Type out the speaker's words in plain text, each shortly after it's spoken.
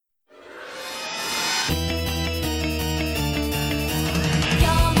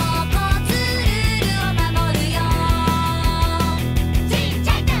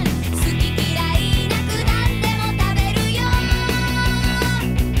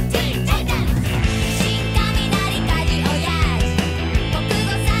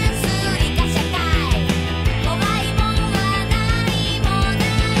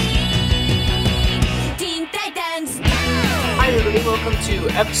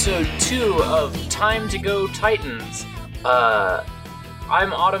episode 2 of Time to Go Titans.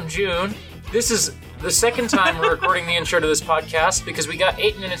 I'm Autumn June. This is the second time we're recording the intro to this podcast because we got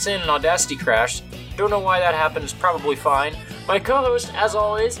 8 minutes in and Audacity crashed. Don't know why that happened, it's probably fine. My co-host, as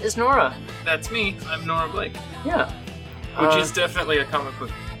always, is Nora. That's me. I'm Nora Blake. Yeah. Which is definitely a comic book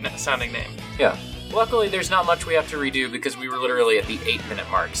sounding name. Yeah. Luckily, there's not much we have to redo because we were literally at the 8-minute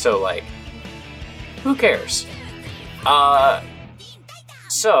mark, so, who cares?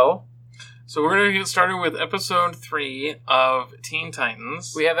 So we're going to get started with episode 3 of Teen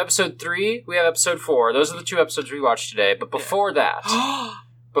Titans. We have episode 3, we have episode 4. Those are the 2 episodes we watched today, but before that...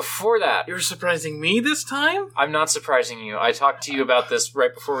 You're surprising me this time? I'm not surprising you. I talked to you about this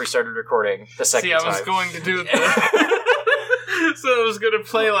right before we started recording the second time. See, I was going to do this. So I was going to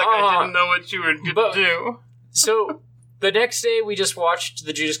play like I didn't know what you were going to do. So... The next day, we just watched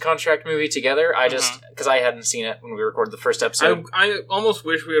the Judas Contract movie together. Because I hadn't seen it when we recorded the first episode. I almost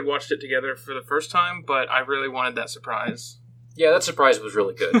wish we had watched it together for the first time, but I really wanted that surprise. Yeah, that surprise was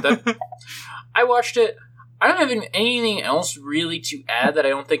really good. I watched it. I don't have anything else really to add that I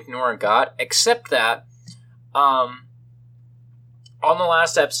don't think Nora got, except that on the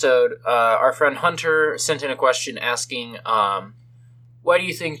last episode, our friend Hunter sent in a question asking... why do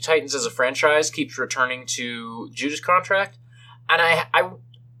you think Titans as a franchise keeps returning to Judas Contract? And I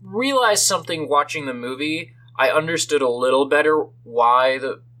realized something watching the movie. I understood a little better why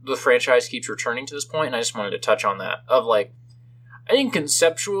the franchise keeps returning to this point, and I just wanted to touch on that. I think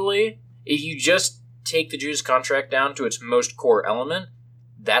conceptually, if you just take the Judas Contract down to its most core element,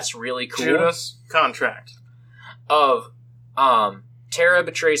 that's really cool. Judas Contract. Tara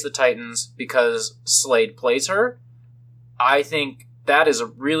betrays the Titans because Slade plays her. I think... that is a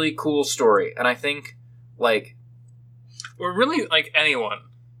really cool story, and I think, Or really, anyone.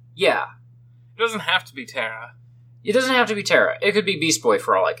 Yeah. It doesn't have to be Tara. It doesn't have to be Tara. It could be Beast Boy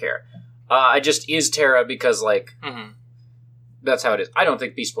for all I care. It just is Tara because, that's how it is. I don't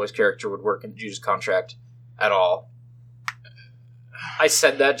think Beast Boy's character would work in Judas Contract at all. I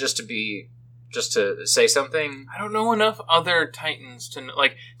said that just to say something. I don't know enough other Titans to know.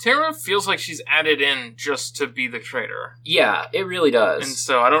 Tara feels like she's added in just to be the traitor. Yeah, it really does. And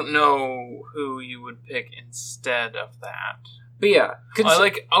so I don't know who you would pick instead of that. But yeah.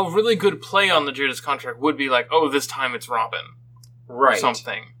 A really good play on the Judas Contract would be this time it's Robin. Right. Or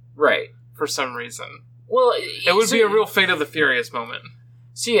something. Right. For some reason. Well, it would be a real Fate of the Furious moment.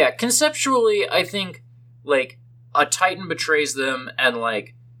 So yeah, conceptually, I think, a Titan betrays them and,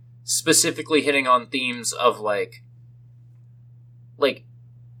 specifically hitting on themes of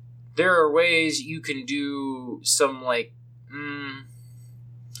there are ways you can do some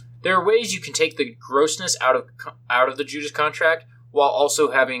there are ways you can take the grossness out of the Judas Contract while also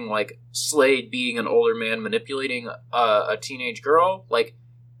having Slade being an older man manipulating a teenage girl.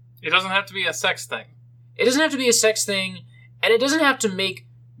 It doesn't have to be a sex thing. It doesn't have to be a sex thing, and it doesn't have to make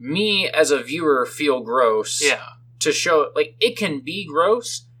me as a viewer feel gross. Yeah. To show it can be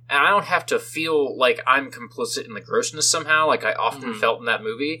gross. And I don't have to feel like I'm complicit in the grossness somehow, like I often felt in that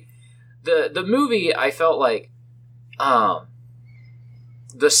movie. The movie, I felt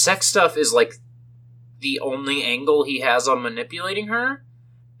the sex stuff is the only angle he has on manipulating her,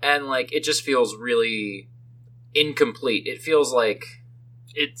 and it just feels really incomplete. It feels like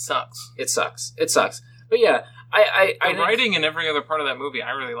it sucks. It sucks. But yeah, I writing in every other part of that movie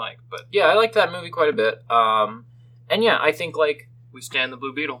I really like. But yeah, I like that movie quite a bit. And yeah, I think we stand the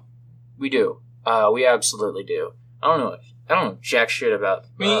Blue Beetle. We do. We absolutely do. I don't know jack shit about...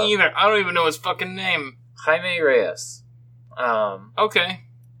 Me either. I don't even know his fucking name. Jaime Reyes. Okay.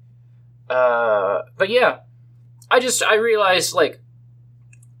 But yeah. I realized,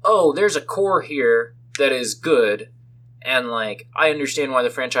 there's a core here that is good, and, I understand why the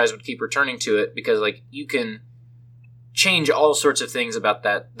franchise would keep returning to it, because, you can change all sorts of things about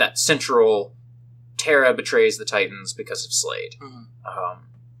that central... Tara betrays the Titans because of Slade. Mm-hmm.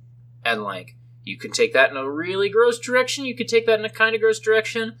 And, you can take that in a really gross direction. You could take that in a kind of gross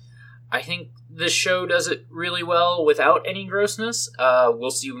direction. I think this show does it really well without any grossness.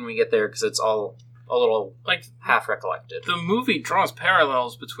 We'll see when we get there, because it's all a little, half-recollected. The movie draws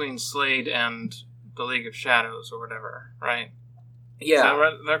parallels between Slade and the League of Shadows, or whatever, right? Yeah. Is that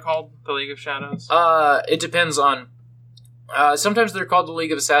what they're called? The League of Shadows? It depends on... sometimes they're called the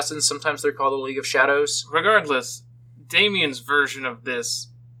League of Assassins, sometimes they're called the League of Shadows. Regardless, Damien's version of this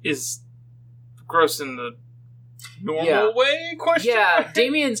is gross in the normal way? Yeah,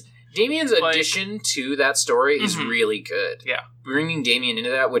 Damien's addition to that story is really good. Yeah. Bringing Damien into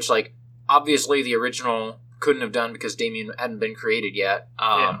that, which, obviously the original couldn't have done because Damien hadn't been created yet.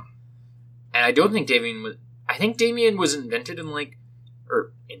 And I don't think Damien was... I think Damien was invented in,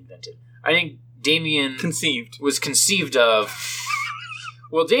 or invented. I think Damien Conceived. was conceived of.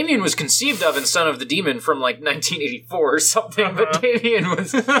 Well, Damien was conceived of in Son of the Demon from like 1984 or something, but Damien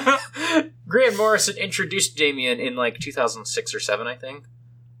was. Grant Morrison introduced Damien in like 2006 or 7, I think.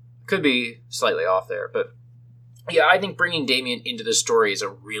 Could be slightly off there, but yeah, I think bringing Damien into the story is a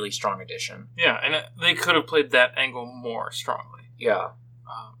really strong addition. Yeah, and they could have played that angle more strongly. Yeah.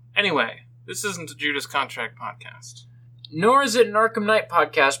 Anyway, this isn't a Judas Contract podcast. Nor is it an Arkham Knight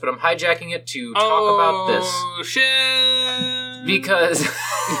podcast, but I'm hijacking it to talk about this. Oh, shit!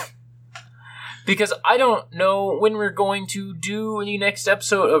 Because I don't know when we're going to do the next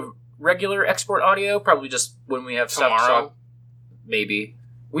episode of regular export audio. Probably just when we have stuff to talk. Maybe.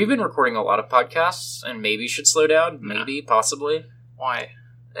 We've been recording a lot of podcasts, and maybe should slow down. Maybe, possibly. Why?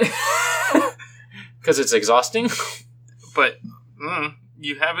 Because it's exhausting. But,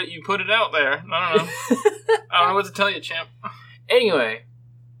 you have it, you put it out there. I don't know. I don't know what to tell you, champ. Anyway,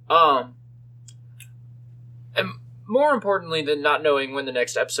 and more importantly than not knowing when the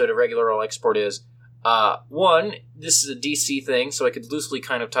next episode of Regular All Export is, one, this is a DC thing, so I could loosely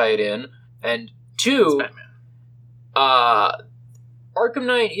kind of tie it in, and two, Arkham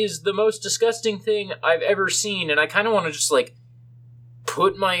Knight is the most disgusting thing I've ever seen, and I kind of want to just, like,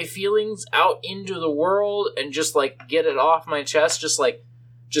 put my feelings out into the world and just, like, get it off my chest, just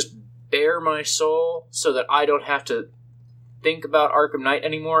bare my soul so that I don't have to think about Arkham Knight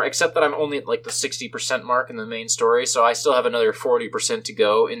anymore, except that I'm only at, like, the 60% mark in the main story, so I still have another 40% to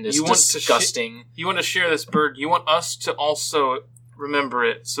go in this disgusting... You want to share this, Bird. You want us to also remember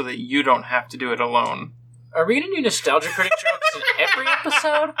it so that you don't have to do it alone. Are we going to do Nostalgia Critic jokes in every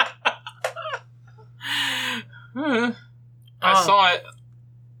episode? I saw it.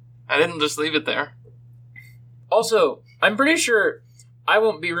 I didn't just leave it there. Also, I'm pretty sure I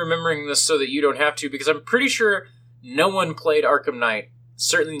won't be remembering this so that you don't have to, because I'm pretty sure no one played Arkham Knight.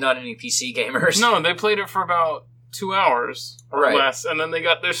 Certainly not any PC gamers. No, they played it for about 2 hours or less, and then they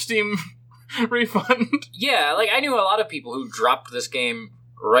got their Steam refund. Yeah, like, I knew a lot of people who dropped this game,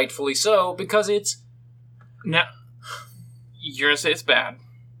 rightfully so, because it's... Now, you're going to say it's bad.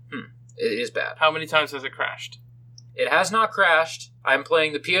 It is bad. How many times has it crashed? It has not crashed. I'm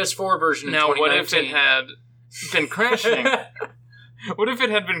playing the PS4 version in 2019. Now, what if it had been crashing? What if it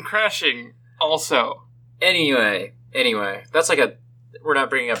had been crashing also? Anyway, that's like we're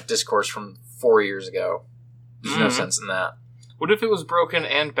not bringing up discourse from 4 years ago. There's no sense in that. What if it was broken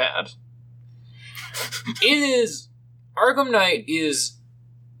and bad? It is... Arkham Knight is...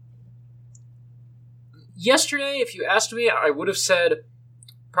 Yesterday, if you asked me, I would have said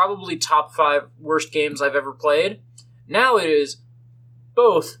probably top 5 worst games I've ever played. Now it is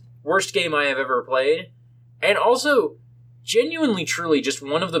both worst game I have ever played, and also genuinely, truly, just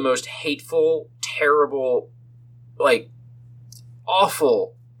one of the most hateful, terrible, like,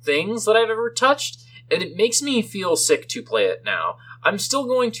 awful things that I've ever touched, and it makes me feel sick to play it now. I'm still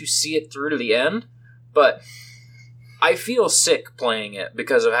going to see it through to the end, but I feel sick playing it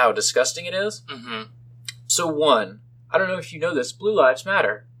because of how disgusting it is. Mm-hmm. So one, I don't know if you know this, Blue Lives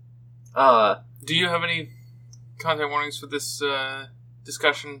Matter. Do you have any content warnings for this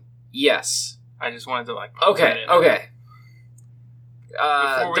discussion? Yes. I just wanted to Okay.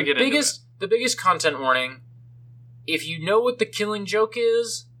 Before we get into it. The biggest content warning, if you know what the Killing Joke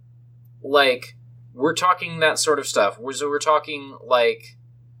is, like, we're talking that sort of stuff. So we're talking, like,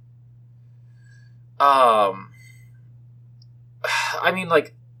 I mean,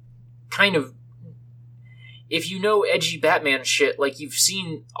 like, kind of, if you know edgy Batman shit, like, you've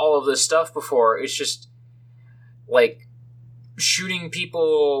seen all of this stuff before. It's just, like, shooting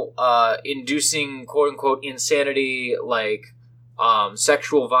people, inducing quote-unquote insanity, like,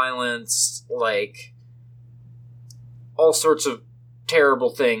 sexual violence, like, all sorts of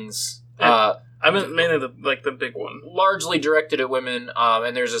terrible things. I meant mainly the big one. Largely directed at women,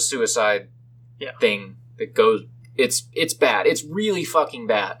 and there's a suicide thing that goes... It's bad. It's really fucking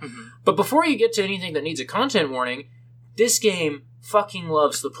bad. Mm-hmm. But before you get to anything that needs a content warning, this game fucking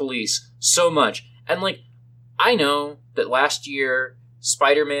loves the police so much. And, like, I know that last year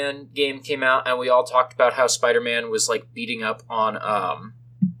Spider-Man game came out, and we all talked about how Spider-Man was, like, beating up on,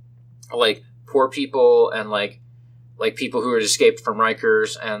 like, poor people and, like people who had escaped from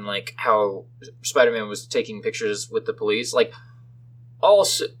Rikers, and, like, how Spider-Man was taking pictures with the police. Like,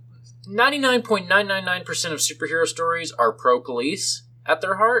 also... 99.999% of superhero stories are pro-police at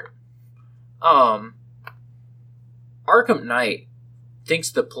their heart. Arkham Knight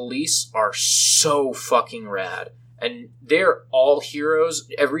thinks the police are so fucking rad. And they're all heroes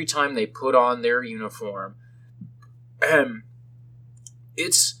every time they put on their uniform.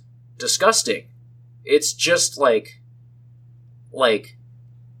 It's disgusting. It's just like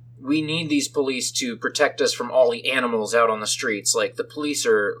we need these police to protect us from all the animals out on the streets. Like, the police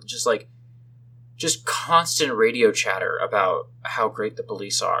are just constant radio chatter about how great the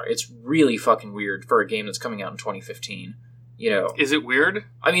police are. It's really fucking weird for a game that's coming out in 2015. You know. Is it weird?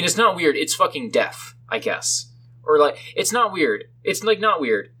 I mean, it's not weird. It's fucking deaf, I guess. Or, like, it's not weird. It's, like, not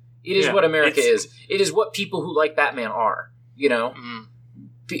weird. It is what America is. It is what people who like Batman are, you know?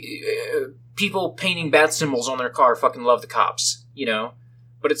 People painting bat symbols on their car fucking love the cops, you know?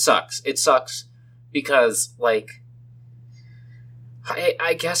 But it sucks. It sucks because, like,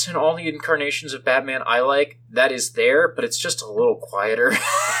 I guess in all the incarnations of Batman I like, that is there, but it's just a little quieter.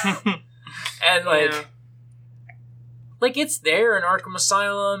 And, like... Yeah. Like, it's there in Arkham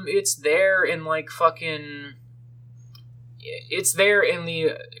Asylum. It's there in, like, fucking... It's there in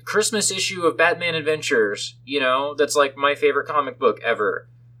the Christmas issue of Batman Adventures, you know? That's, like, my favorite comic book ever.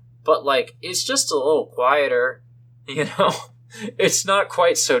 But, like, it's just a little quieter, you know? It's not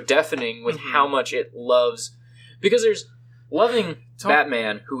quite so deafening with how much it loves... Because there's loving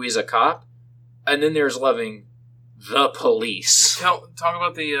Batman, who is a cop, and then there's loving the police. Talk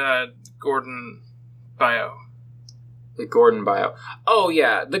about the Gordon bio. The Gordon bio. Oh,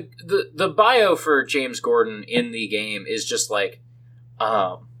 yeah. The bio for James Gordon in the game is just like,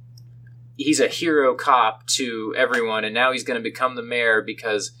 he's a hero cop to everyone, and now he's going to become the mayor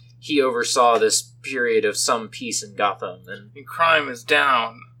because he oversaw this period of some peace in Gotham. And crime is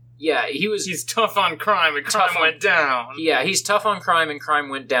down. Yeah, he's tough on crime, and crime went down. Yeah, he's tough on crime, and crime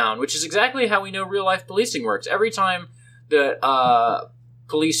went down, which is exactly how we know real-life policing works. Every time the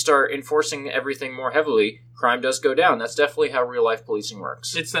police start enforcing everything more heavily, crime does go down. That's definitely how real-life policing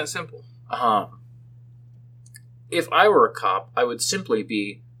works. It's that simple. If I were a cop, I would simply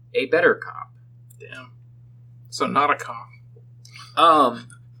be a better cop. Damn. So not a cop.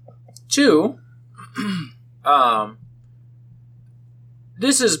 2,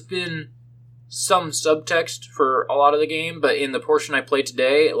 this has been some subtext for a lot of the game, but in the portion I played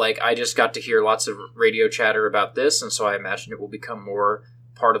today, like, I just got to hear lots of radio chatter about this, and so I imagine it will become more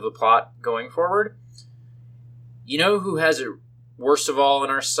part of the plot going forward. You know who has it worst of all in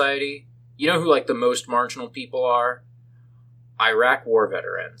our society? You know who, like, the most marginal people are? Iraq war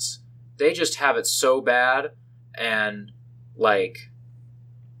veterans. They just have it so bad, and, like...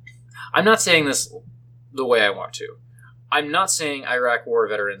 I'm not saying this the way I want to. I'm not saying Iraq war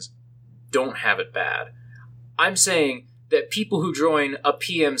veterans don't have it bad. I'm saying that people who join a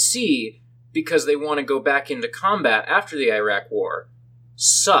PMC because they want to go back into combat after the Iraq war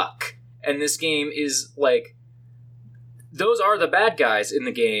suck. And this game is, like... Those are the bad guys in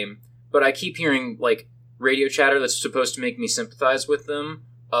the game, but I keep hearing, like, radio chatter that's supposed to make me sympathize with them,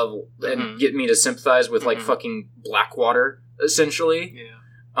 and get me to sympathize with, like, fucking Blackwater, essentially.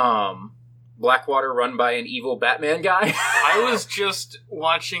 Yeah. Blackwater run by an evil Batman guy. I was just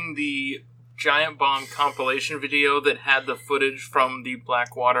watching the Giant Bomb compilation video that had the footage from the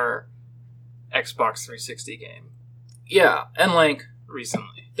Blackwater Xbox 360 game. Yeah, and, like...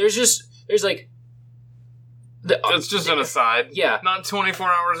 Recently. There's, like... That's just an aside. Yeah. Not 24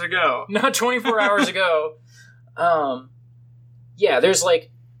 hours ago. Not 24 hours ago. Yeah, there's,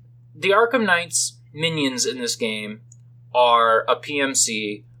 like... The Arkham Knight's minions in this game are a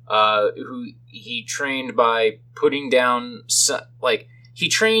PMC... who he trained by putting down, like, he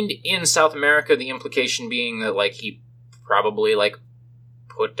trained in South America, the implication being that, like, he probably, like,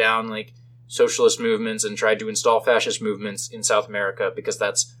 put down, like, socialist movements and tried to install fascist movements in South America, because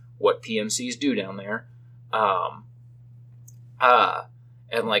that's what PMCs do down there.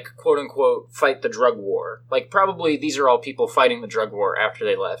 And, like, quote-unquote, fight the drug war. Like, probably these are all people fighting the drug war after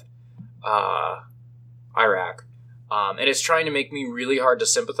they left, Iraq. And it's trying to make me really hard to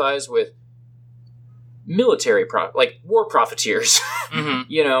sympathize with military, war profiteers,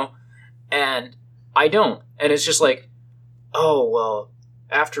 you know? And I don't. And it's just like, oh, well,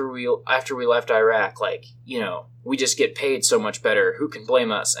 after we left Iraq, like, you know, we just get paid so much better. Who can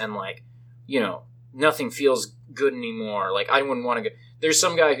blame us? And, like, you know, nothing feels good anymore. Like, I wouldn't want to go... There's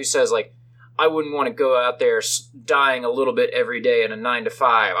some guy who says, like, I wouldn't want to go out there dying a little bit every day in a 9 to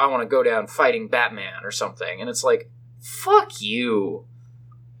 5. I want to go down fighting Batman or something. And it's like, fuck you.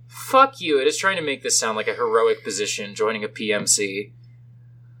 Fuck you. It is trying to make this sound like a heroic position, joining a PMC.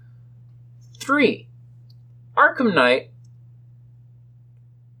 3. Arkham Knight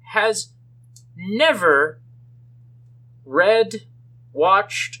has never read,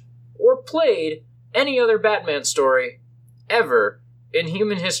 watched, or played any other Batman story ever in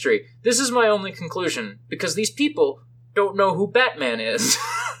human history. This is my only conclusion, because these people don't know who Batman is.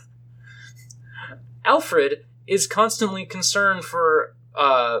 Alfred is constantly concerned for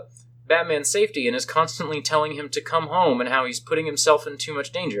Batman's safety and is constantly telling him to come home and how he's putting himself in too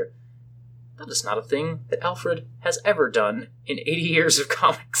much danger. That is not a thing that Alfred has ever done in 80 years of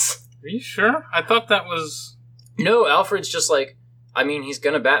comics. Are you sure? I thought that was... No, Alfred's just like, I mean, he's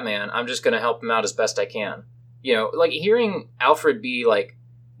gonna Batman. I'm just gonna help him out as best I can. You know, like, hearing Alfred be, like,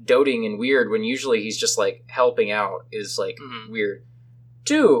 doting and weird when usually he's just, like, helping out is, like, weird.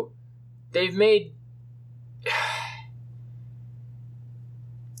 2, they've made...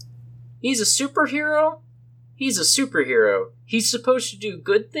 He's a superhero? He's a superhero. He's supposed to do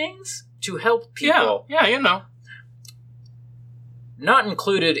good things to help people. Yeah, you know. Not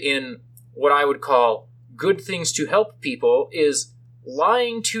included in what I would call good things to help people is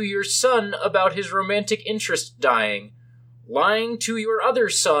lying to your son about his romantic interest dying. Lying to your other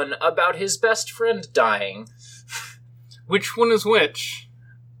son about his best friend dying. Which one is which?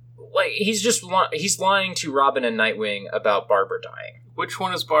 Like, he's lying to Robin and Nightwing about Barbara dying. Which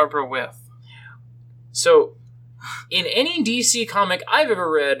one is Barbara with? So, in any DC comic I've ever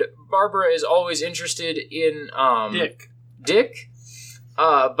read, Barbara is always interested in, Dick.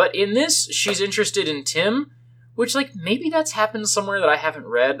 But in this, she's interested in Tim, which, like, maybe that's happened somewhere that I haven't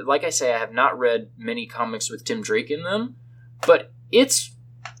read. Like I say, I have not read many comics with Tim Drake in them, but it's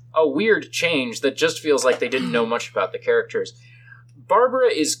a weird change that just feels like they didn't know much about the characters. Barbara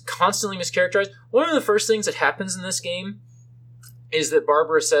is constantly mischaracterized. One of the first things that happens in this game is that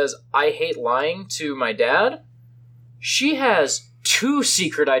Barbara says, I hate lying to my dad. She has 2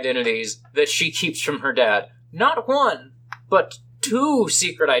 secret identities that she keeps from her dad. Not 1, but 2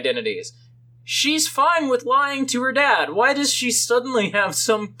 secret identities. She's fine with lying to her dad. Why does she suddenly have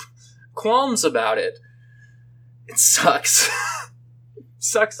some qualms about it? It sucks.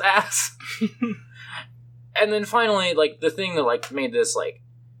 Sucks ass. And then finally, like, the thing that, like, made this, like,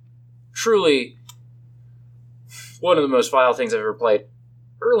 truly one of the most vile things I've ever played.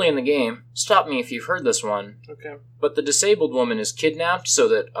 Early in the game, stop me if you've heard this one. Okay. But the disabled woman is kidnapped so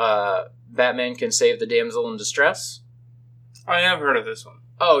that Batman can save the damsel in distress. I have heard of this one.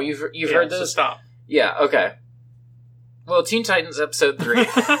 Oh, you've heard this? So stop. Yeah, okay. Well, Teen Titans Episode 3.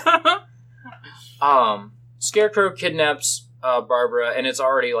 Scarecrow kidnaps Barbara, and it's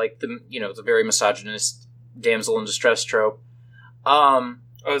already, like, the very misogynist damsel in distress trope. Oh,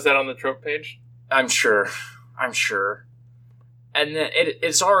 is that on the trope page? I'm sure. And then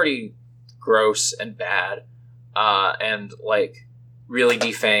it's already gross and bad, and, like, really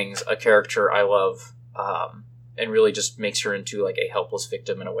defangs a character I love, and really just makes her into, like, a helpless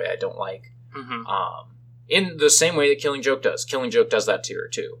victim in a way I don't like. Mm-hmm. In the same way that Killing Joke does. Killing Joke does that to her,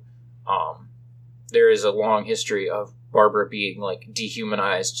 too. There is a long history of Barbara being, like,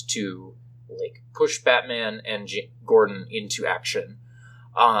 dehumanized to, like, push Batman and Gordon into action.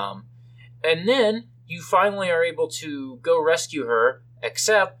 And then you finally are able to go rescue her,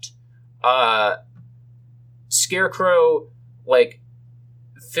 except Scarecrow, like,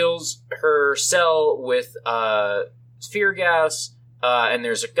 fills her cell with fear gas, and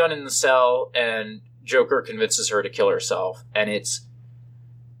there's a gun in the cell, and Joker convinces her to kill herself. And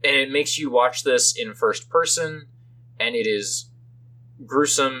it makes you watch this in first person, and it is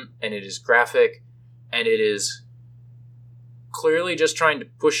gruesome, and it is graphic, and it is clearly just trying to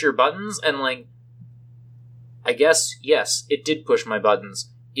push your buttons, and, like, I guess, yes, it did push my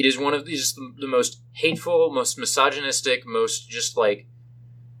buttons. It is one of these, the most hateful, most misogynistic, most just, like,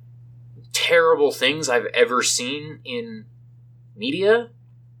 terrible things I've ever seen in media,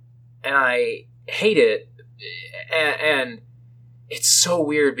 and I hate it, and it's so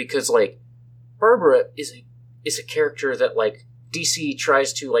weird because, like, Barbara is a character that, like, DC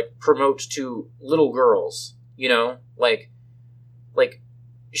tries to, like, promote to little girls, you know? Like,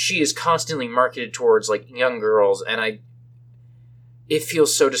 she is constantly marketed towards, like, young girls, and it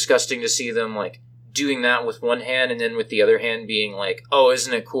feels so disgusting to see them, like, doing that with one hand and then with the other hand being like, oh,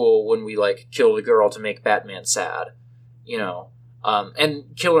 isn't it cool when we, like, kill the girl to make Batman sad? You know?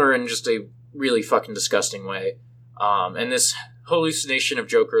 And kill her in just a really fucking disgusting way. And this hallucination of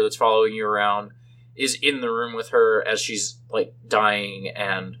Joker that's following you around is in the room with her as she's, like, dying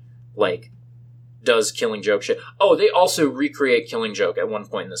and, like, does Killing Joke shit. Oh, they also recreate Killing Joke at one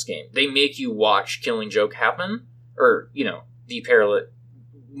point in this game. They make you watch Killing Joke happen, or, you know, the parallel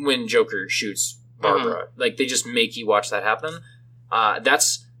when Joker shoots Barbara. Mm-hmm. Like, they just make you watch that happen.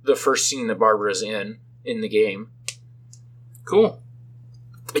 That's the first scene that Barbara's in the game. Cool.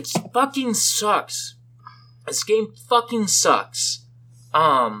 It fucking sucks. This game fucking sucks.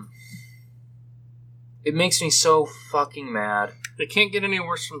 It makes me so fucking mad. It can't get any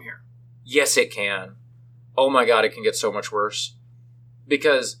worse from here. Yes, it can. Oh my god, it can get so much worse.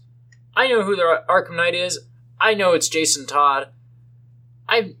 Because I know who the Arkham Knight is. I know it's Jason Todd.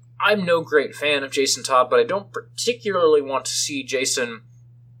 I I'm no great fan of Jason Todd, but I don't particularly want to see Jason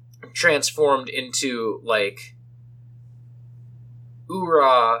transformed into, like,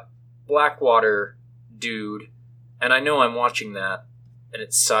 Ura Blackwater dude, and I know I'm watching that, and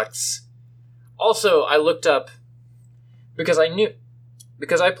it sucks. Also, I looked up, because I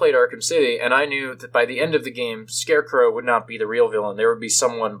played Arkham City, and I knew that by the end of the game, Scarecrow would not be the real villain. There would be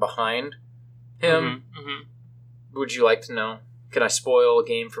someone behind him. Mm-hmm, mm-hmm. Would you like to know? Can I spoil a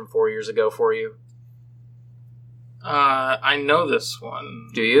game from 4 years ago for you? I know this one.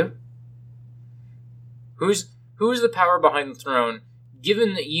 Do you? Who's the power behind the throne?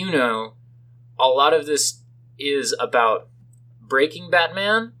 Given that you know, a lot of this is about breaking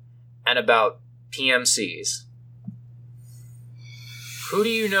Batman and about PMCs. Who do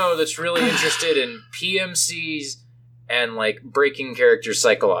you know that's really interested in PMCs and, like, breaking characters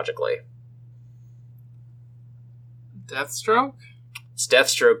psychologically? Deathstroke? It's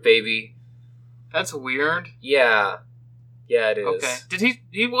Deathstroke, baby. That's weird. Yeah. Yeah, it is. Okay.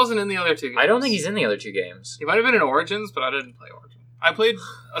 He wasn't in the other two games? I don't think he's in the other two games. He might have been in Origins, but I didn't play Origins. I played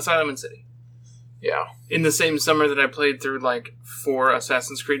Asylum and City. Yeah. In the same summer that I played through, like, 4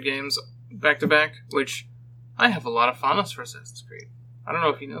 Assassin's Creed games back-to-back, which I have a lot of fondness for Assassin's Creed. I don't know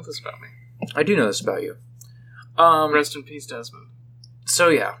if you know this about me. I do know this about you. Rest in peace, Desmond. So,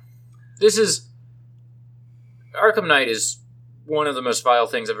 yeah. This is... Arkham Knight is one of the most vile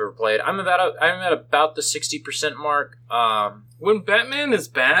things I've ever played. I'm at about the 60% mark. When Batman is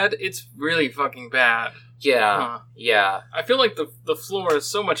bad, it's really fucking bad. Yeah, yeah. I feel like the floor is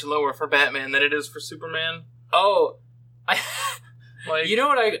so much lower for Batman than it is for Superman. Oh, like, you know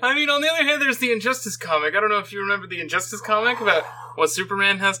what I mean, on the other hand, there's the Injustice comic. I don't know if you remember the Injustice comic about what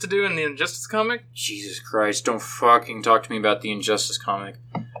Superman has to do in the Injustice comic. Jesus Christ, don't fucking talk to me about the Injustice comic.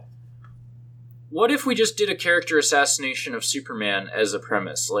 What if we just did a character assassination of Superman as a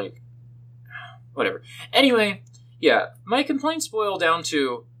premise? Like, whatever. Anyway, yeah, my complaints boil down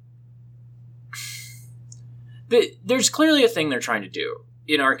to... There's clearly a thing they're trying to do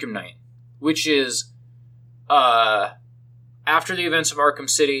in Arkham Knight, which is, after the events of Arkham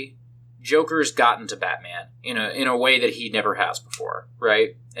City, Joker's gotten to Batman in a way that he never has before,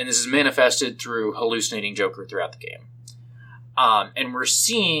 right? And this is manifested through hallucinating Joker throughout the game. And we're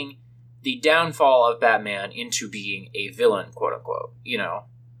seeing the downfall of Batman into being a villain, quote unquote, you know?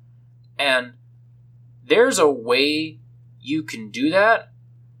 And there's a way you can do that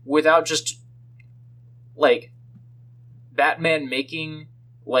without just, like, Batman making,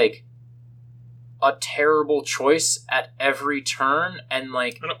 like, a terrible choice at every turn and,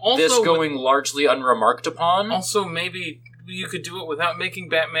 like, this going largely unremarked upon. Also, maybe you could do it without making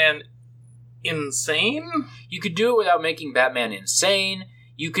Batman insane? You could do it without making Batman insane.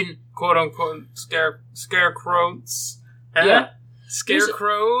 You can... quote-unquote scarecrows. Yeah.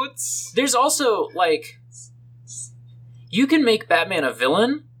 Scarecrows? There's also, like... You can make Batman a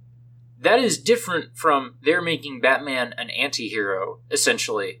villain. That is different from they're making Batman an anti-hero,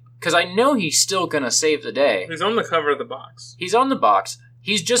 essentially. Because I know he's still going to save the day. He's on the cover of the box. He's on the box.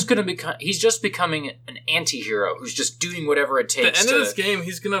 He's just going to become... He's just becoming an anti-hero who's just doing whatever it takes At the end of this game,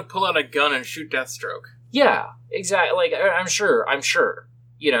 he's going to pull out a gun and shoot Deathstroke. Yeah, exactly. Like, I'm sure.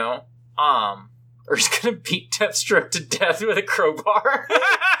 You know? Or he's going to beat Deathstroke to death with a crowbar.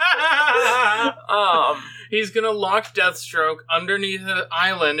 He's going to lock Deathstroke underneath an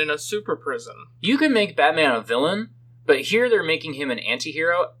island in a super prison. You can make Batman a villain, but here they're making him an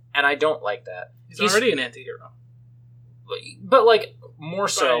anti-hero, and I don't like that. He's already an anti-hero. But, like, more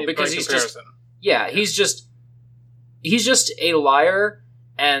so, because he's just... Yeah, he's just a liar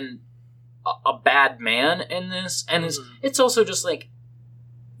and a bad man in this, and it's also just, like,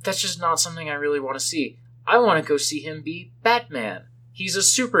 that's just not something I really want to see. I want to go see him be Batman. He's a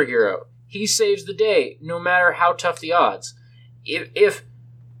superhero. He saves the day, no matter how tough the odds. If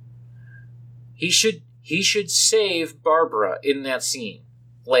he should save Barbara in that scene.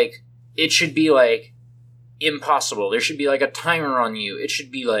 Like, it should be, like, impossible. There should be, like, a timer on you. It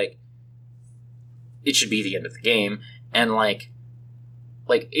should be, like... It should be the end of the game. And, like,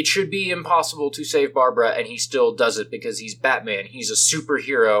 it should be impossible to save Barbara, and he still does it because he's Batman. He's a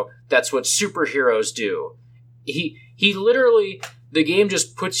superhero. That's what superheroes do. He literally... The game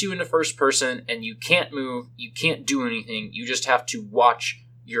just puts you into first person, and you can't move, you can't do anything, you just have to watch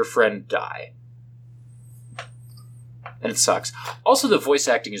your friend die. And it sucks. Also, the voice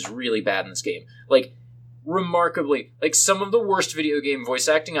acting is really bad in this game. Like, remarkably, like, some of the worst video game voice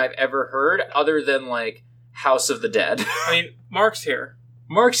acting I've ever heard, other than, like, House of the Dead. I mean, Mark's here.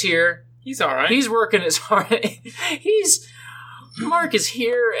 He's alright. He's working as hard. Mark is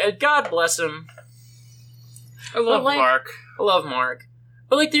here, and God bless him. I love Mark. I love Mark.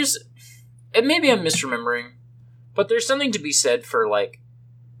 But, like, and maybe I'm misremembering, but there's something to be said for, like,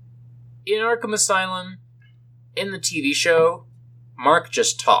 in Arkham Asylum, in the TV show, Mark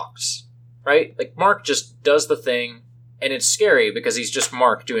just talks, right? Like, Mark just does the thing, and it's scary because he's just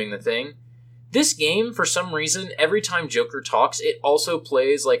Mark doing the thing. This game, for some reason, every time Joker talks, it also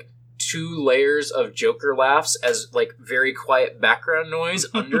plays, like, 2 layers of Joker laughs as, like, very quiet background noise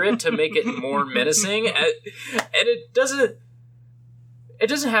under it to make it more menacing. And it doesn't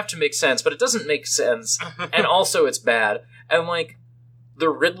have to make sense, but it doesn't make sense. And also it's bad. And, like, the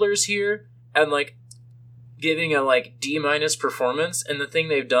Riddler's here, and, like, giving a, like, D- performance, and the thing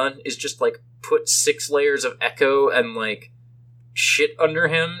they've done is just, like, put 6 layers of echo and, like, shit under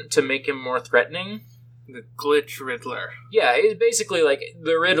him to make him more threatening. The glitch Riddler. Yeah, it's basically, like,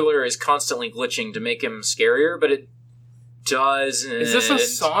 the Riddler is constantly glitching to make him scarier, but it doesn't. Is this a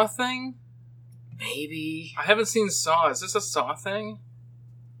Saw thing? Maybe. I haven't seen Saw. Is this a Saw thing?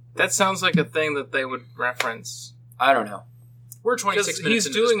 That sounds like a thing that they would reference. I don't know. We're 26 minutes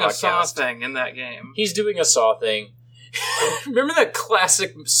into this podcast. He's doing a Saw thing in that game. He's doing a Saw thing. Remember that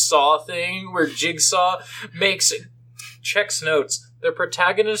classic Saw thing where Jigsaw checks notes. The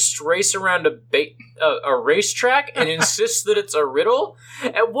protagonists race around a racetrack and insists that it's a riddle.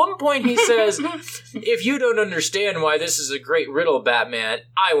 At one point he says, if you don't understand why this is a great riddle, Batman,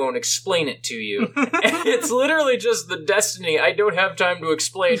 I won't explain it to you. And it's literally just the destiny. I don't have time to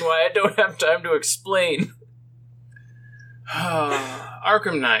explain why I don't have time to explain.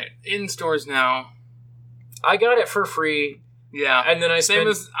 Arkham Knight. In stores now. I got it for free. Yeah. And then Same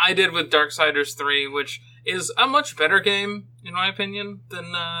as I did with Darksiders 3, which is a much better game, in my opinion, than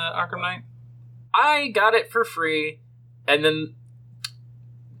Arkham Knight. I got it for free, and then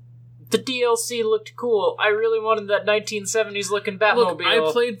the DLC looked cool. I really wanted that 1970s looking Batmobile. Look,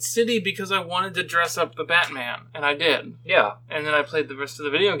 I played City because I wanted to dress up the Batman, and I did. Yeah. And then I played the rest of the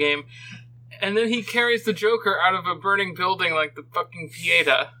video game, and then he carries the Joker out of a burning building like the fucking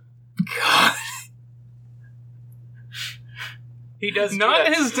Pieta. God. He does not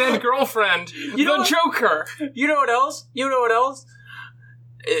his dead girlfriend, the Joker. You know what else?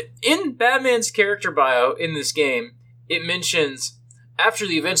 In Batman's character bio in this game, it mentions, after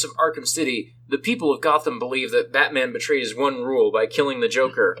the events of Arkham City, the people of Gotham believe that Batman betrayed his one rule by killing the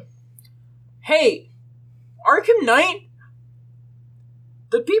Joker. Hey, Arkham Knight?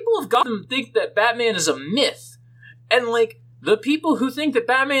 The people of Gotham think that Batman is a myth. And, like, the people who think that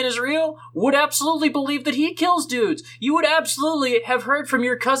Batman is real would absolutely believe that he kills dudes. You would absolutely have heard from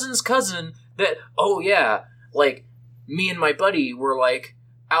your cousin's cousin that, oh yeah, like, me and my buddy were, like,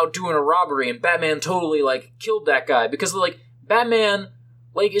 out doing a robbery and Batman totally, like, killed that guy. Because, like, Batman,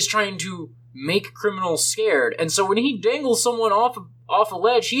 like, is trying to make criminals scared. And so when he dangles someone off a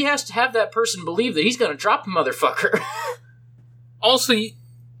ledge, he has to have that person believe that he's gonna drop a motherfucker. Also,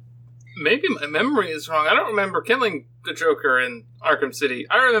 maybe my memory is wrong. I don't remember killing the Joker in Arkham City.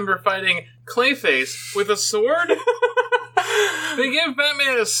 I remember fighting Clayface with a sword. They give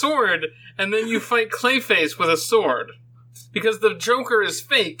Batman a sword, and then you fight Clayface with a sword. Because the Joker is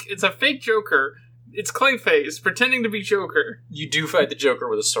fake. It's a fake Joker. It's Clayface, pretending to be Joker. You do fight the Joker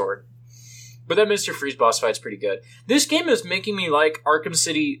with a sword. But that Mr. Freeze boss fight's pretty good. This game is making me like Arkham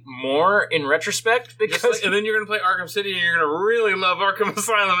City more in retrospect, because... and then you're going to play Arkham City, and you're going to really love Arkham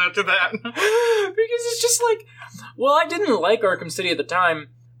Asylum after that. Because it's just like... Well, I didn't like Arkham City at the time,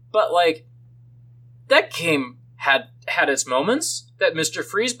 but, like, that game had its moments. That Mr.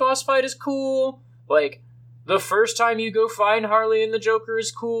 Freeze boss fight is cool. Like, the first time you go find Harley and the Joker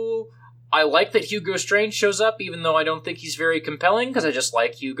is cool. I like that Hugo Strange shows up, even though I don't think he's very compelling, because I just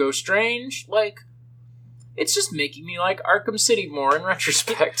like Hugo Strange. Like, it's just making me like Arkham City more in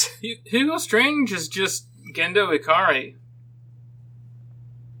retrospect. Hugo Strange is just Gendo Ikari.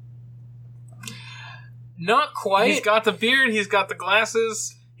 Not quite. He's got the beard, he's got the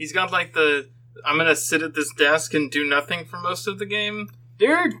glasses, he's got, like, I'm gonna sit at this desk and do nothing for most of the game.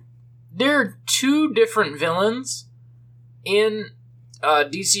 There are 2 different villains in...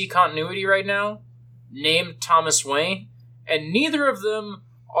 DC continuity right now, named Thomas Wayne, and neither of them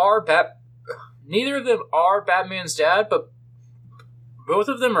are Batman's dad, but both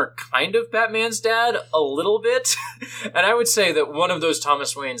of them are kind of Batman's dad a little bit. And I would say that one of those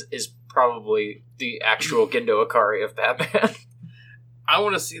Thomas Waynes is probably the actual Gendo Ikari of Batman. I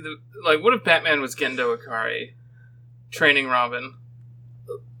want to see what if Batman was Gendo Ikari training Robin?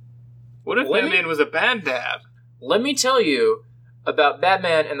 What if Batman was a bad dad? Let me tell you about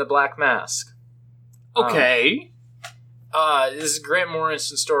Batman and the Black Mask. Okay. This is a Grant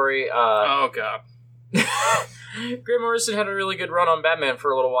Morrison story. Oh, God. Grant Morrison had a really good run on Batman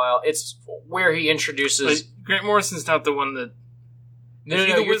for a little while. It's where he introduces... Grant Morrison's not the one that No, Is he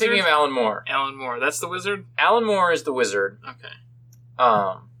no, the you're wizard? thinking of Alan Moore. Alan Moore. That's the wizard? Alan Moore is the wizard. Okay.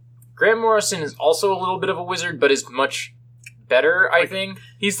 Grant Morrison is also a little bit of a wizard, but is much better, I think.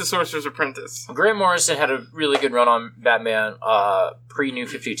 He's the Sorcerer's Apprentice. Grant Morrison had a really good run on Batman pre-New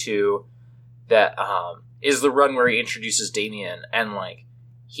 52 that is the run where he introduces Damian, and, like,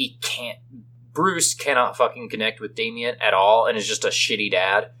 Bruce cannot fucking connect with Damian at all, and is just a shitty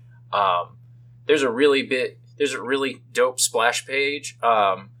dad. There's a really dope splash page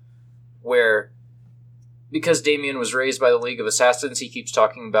where, because Damian was raised by the League of Assassins, he keeps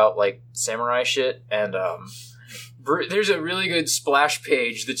talking about, like, samurai shit, and there's a really good splash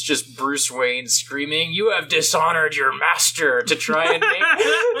page that's just Bruce Wayne screaming, "You have dishonored your master," to try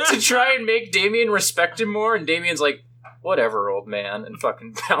and make Damian respect him more, and Damian's like, "Whatever, old man," and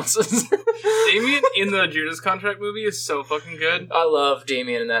fucking bounces. Damian in the Judas Contract movie is so fucking good. I love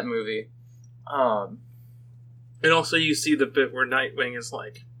Damian in that movie. And also you see the bit where Nightwing is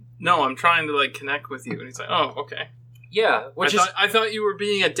like, "No, I'm trying to, like, connect with you," and he's like, "Oh, okay." Yeah, I thought you were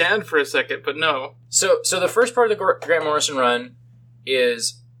being a dad for a second, but no. So the first part of the Grant Morrison run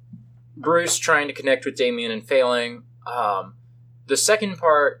is Bruce trying to connect with Damian and failing. The second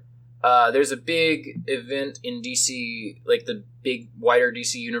part, there's a big event in DC, like the big wider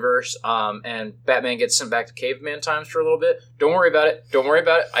DC universe, and Batman gets sent back to caveman times for a little bit. Don't worry about it.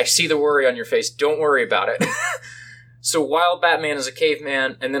 I see the worry on your face. Don't worry about it. So while Batman is a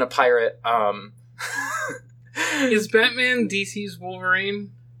caveman and then a pirate, is Batman DC's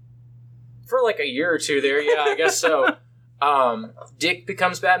Wolverine? For like a year or two there, yeah, I guess so. Dick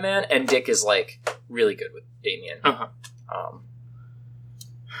becomes Batman, and Dick is, like, really good with Damian. Uh-huh.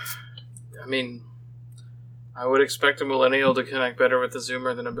 I mean, I would expect a millennial to connect better with the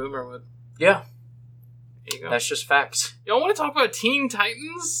Zoomer than a Boomer would. Yeah. There you go. That's just facts. Y'all want to talk about Teen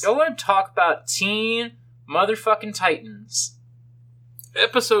Titans? Y'all want to talk about Teen motherfucking Titans.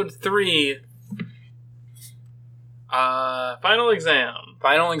 Episode 3. Final Exam.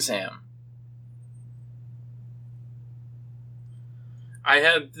 Final Exam. I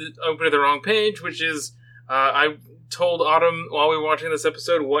had opened the wrong page, which is, I told Autumn while we were watching this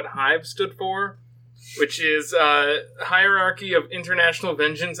episode what Hive stood for, which is Hierarchy of International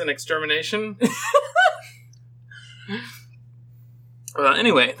Vengeance and Extermination.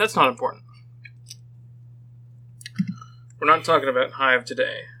 Anyway, that's not important. We're not talking about Hive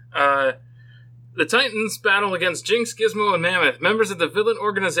today. The Titans battle against Jinx, Gizmo, and Mammoth, members of the villain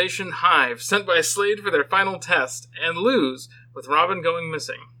organization Hive, sent by Slade for their final test, and lose, with Robin going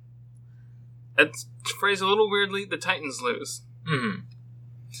missing. That's phrased a little weirdly. The Titans lose. Mm-hmm.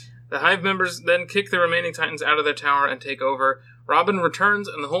 The Hive members then kick the remaining Titans out of their tower and take over. Robin returns,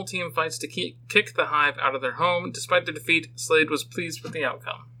 and the whole team fights to kick the Hive out of their home. Despite the defeat, Slade was pleased with the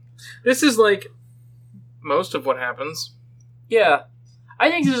outcome. This is like most of what happens. Yeah. I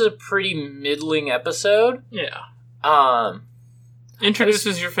think this is a pretty middling episode. Yeah.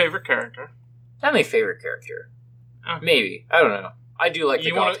 Introduces your favorite character. Not my favorite character. Maybe. I don't know. I do like the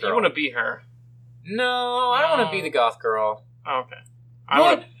goth girl. You want to be her? No, I don't want to be the goth girl. Oh,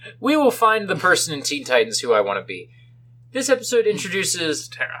 okay. We will find the person in Teen Titans who I want to be. This episode introduces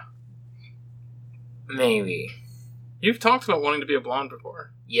Tara. Maybe. You've talked about wanting to be a blonde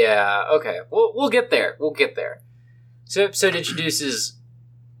before. Yeah, okay. We'll get there. So the episode introduces...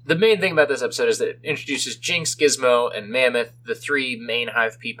 The main thing about this episode is that it introduces Jinx, Gizmo, and Mammoth, the three main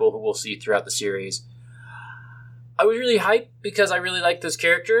Hive people who we'll see throughout the series. I was really hyped because I really like those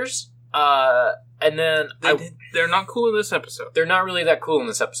characters. And then... They're not cool in this episode. They're not really that cool in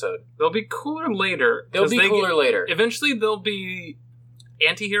this episode. They'll be cooler later. Later. Eventually they'll be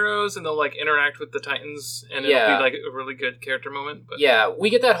anti-heroes and they'll, like, interact with the Titans and it'll be, like, a really good character moment. But... Yeah,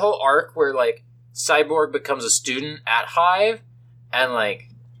 we get that whole arc where, like, Cyborg becomes a student at Hive and, like...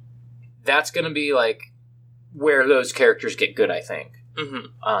 That's going to be, like, where those characters get good, I think.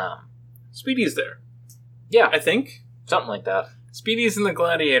 Mm-hmm. Speedy's there. Yeah. I think. Something like that. Speedy's in the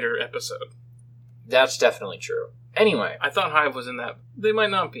Gladiator episode. That's definitely true. Anyway. I thought Hive was in that. They might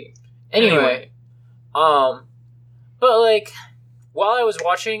not be. Anyway. But, like, while I was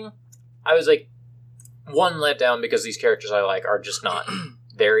watching, I was, like, one, let down because these characters I like are just not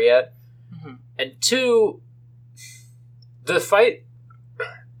there yet. Mm-hmm. And two, the fights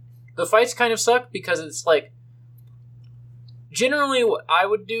kind of suck because it's like, generally what I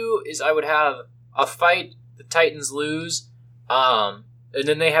would do is I would have a fight, the Titans lose, and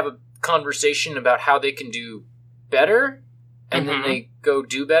then they have a conversation about how they can do better, and then they go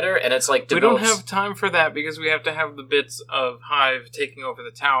do better, and it's like develops... We don't have time for that because we have to have the bits of Hive taking over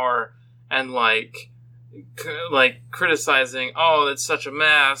the tower and, like, criticizing, oh, it's such a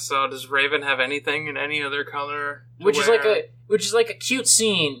mess, so does Raven have anything in any other color to which wear? is like a cute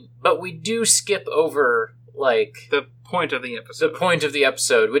scene, but we do skip over like The point of the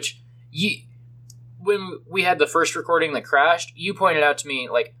episode. which when we had the first recording that crashed, you pointed out to me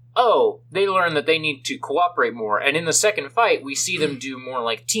like, oh, they learn that they need to cooperate more, and in the second fight we see them do more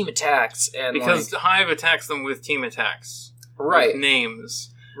like team attacks and Because Hive attacks them with team attacks. right, With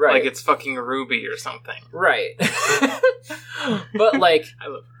names. right, Like it's fucking Ruby or something. right. But like, I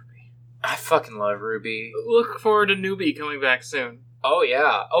love Ruby. I fucking love Ruby. Look forward to Newbie coming back soon. Oh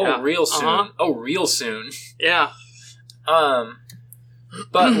yeah. Oh, Yeah. real soon. Uh-huh. Oh, real soon. Yeah.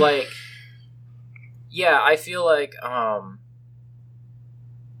 But like, yeah, I feel like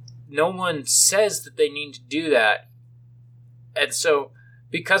no one says that they need to do that, and so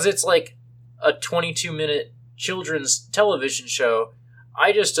because it's like a 22-minute children's television show,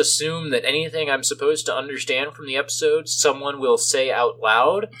 I just assume that anything I'm supposed to understand from the episode, someone will say out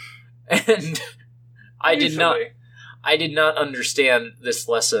loud, and I did not understand this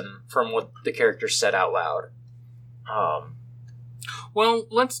lesson from what the character said out loud. Well,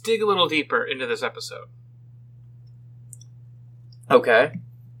 let's dig a little deeper into this episode. Okay.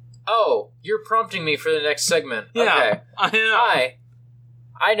 Oh, you're prompting me for the next segment. Yeah, Okay. I know.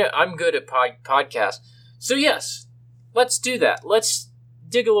 I know I'm good at podcasts. So yes, let's do that. Let's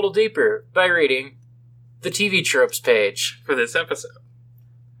dig a little deeper by reading the TV tropes page. For this episode.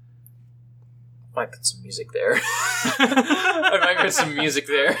 Might put some music there. I might put some music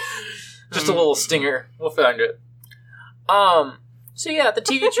there. Just a little stinger. We'll find it. So yeah, the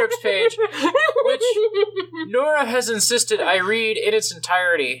TV tropes page, which Nora has insisted I read in its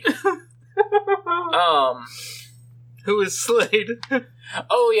entirety. Who is Slade?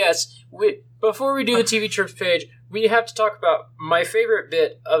 Oh yes, before we do the TV tropes page, we have to talk about my favorite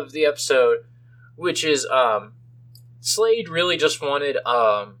bit of the episode, which is Slade really just wanted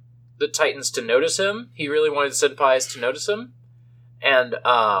the Titans to notice him. He really wanted Senpais to notice him, and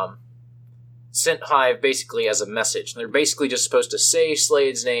sent Hive basically as a message. And they're basically just supposed to say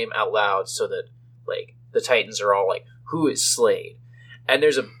Slade's name out loud so that like the Titans are all like, "Who is Slade?" And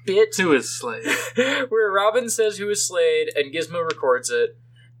there's a bit Who is Slade? where Robin says who is Slade and Gizmo records it.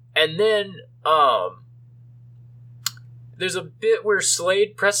 And then there's a bit where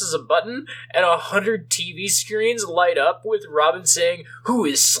Slade presses a button and 100 TV screens light up with Robin saying, "Who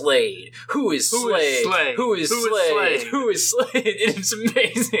is Slade? Who is Slade? Who is Slade? Who is Slade?" And it's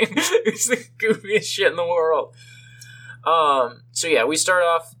amazing. It's the goofiest shit in the world. So yeah, we start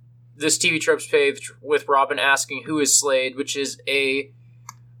off this TV tropes page with Robin asking who is Slade, which is a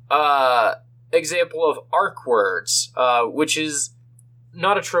example of arc words, which is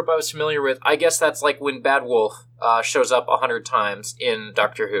not a trope I was familiar with. I guess that's like when Bad Wolf shows up 100 times in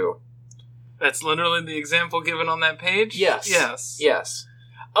Doctor Who. That's literally the example given on that page? Yes.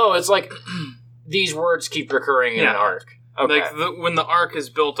 Oh, it's like these words keep recurring in an arc. Okay. Like when the arc is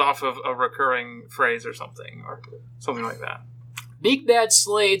built off of a recurring phrase or something like that. Big Bad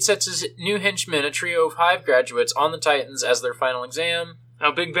Slade sets his new henchmen, a trio of Hive graduates, on the Titans as their final exam.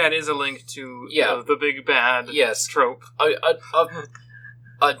 Now, Big Bad is a link to the Big Bad trope.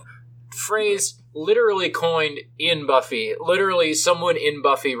 A phrase literally coined in Buffy. Literally, someone in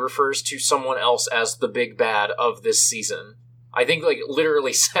Buffy refers to someone else as the Big Bad of this season. I think, like,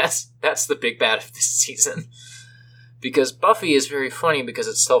 literally says that's the Big Bad of this season. Because Buffy is very funny because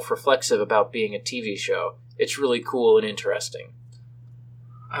it's self-reflexive about being a TV show. It's really cool and interesting.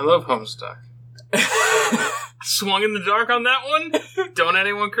 I love Homestuck. Swung in the dark on that one? Don't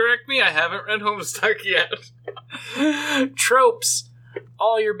anyone correct me, I haven't read Homestuck yet. Tropes.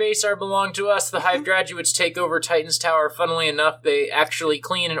 All your base are belong to us. The Hive graduates take over Titan's Tower. Funnily enough, they actually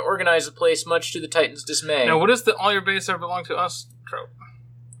clean and organize the place, much to the Titans' dismay. Now, what is the all your base are belong to us trope?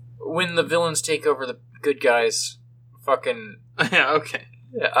 When the villains take over the good guys, fucking... Yeah, okay.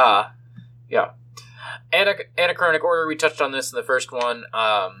 Yeah. Anachronic Order, we touched on this in the first one.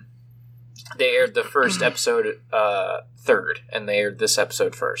 They aired the first episode third, and they aired this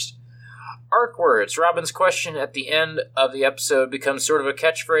episode first. Arc words. Robin's question at the end of the episode becomes sort of a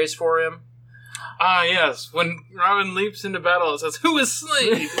catchphrase for him. Ah, yes. When Robin leaps into battle, it says, "Who is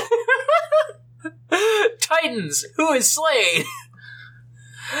Slade?" Titans! Who is Slade?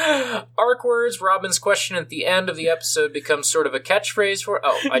 Arc words. Robin's question at the end of the episode becomes sort of a catchphrase for...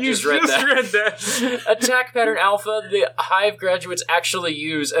 Oh, I just read that. Attack pattern alpha. The Hive graduates actually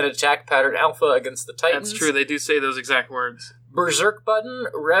use an attack pattern alpha against the Titans. That's true. They do say those exact words. Berserk button.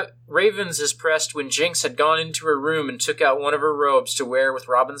 Ravens is pressed when Jinx had gone into her room and took out one of her robes to wear with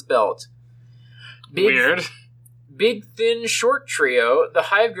Robin's belt. Weird. Big, Thin, Short trio, the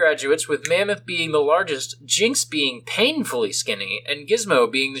Hive graduates, with Mammoth being the largest, Jinx being painfully skinny, and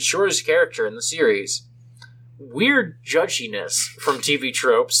Gizmo being the shortest character in the series. Weird judginess from TV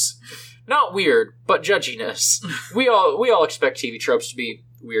tropes. Not weird, but judginess. We all expect TV tropes to be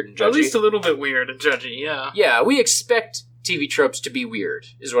weird and judgy. At least a little bit weird and judgy, yeah. Yeah, we expect TV tropes to be weird,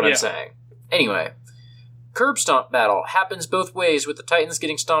 is what I'm saying. Anyway, Curb Stomp battle happens both ways, with the Titans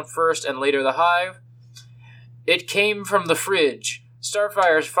getting stomped first and later the Hive. It came from the fridge.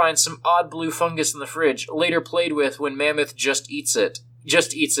 Starfire finds some odd blue fungus in the fridge, later played with when Mammoth just eats it.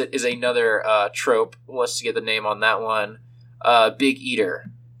 Just eats it is another trope. Let's get the name on that one. Big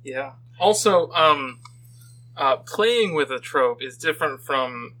Eater. Yeah. Also, playing with a trope is different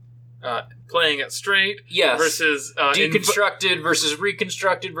from playing it straight. Yes. Versus deconstructed versus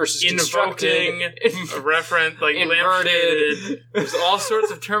reconstructed versus invoking a reference, like inverted. There's all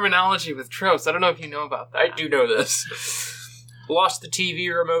sorts of terminology with tropes. I don't know if you know about that. I do know this. Lost the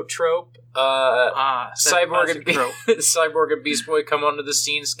TV remote trope. Cyborg and Beast Boy come onto the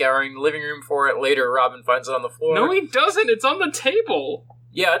scene, scouring the living room for it. Later, Robin finds it on the floor. No, he doesn't. It's on the table.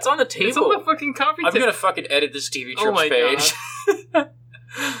 Yeah, it's on the table. It's on the fucking coffee table. I'm gonna fucking edit this TV tropes page.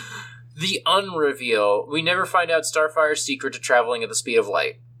 The unreveal. We never find out Starfire's secret to traveling at the speed of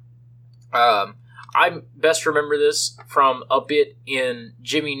light. I best remember this from a bit in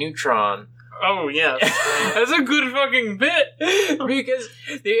Jimmy Neutron. Oh, yeah. That's a good fucking bit. Because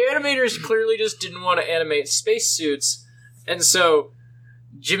the animators clearly just didn't want to animate spacesuits, and so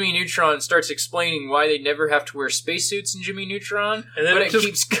Jimmy Neutron starts explaining why they never have to wear spacesuits in Jimmy Neutron, and then but it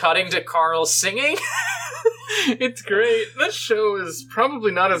keeps cutting to Carl singing. It's great. That show is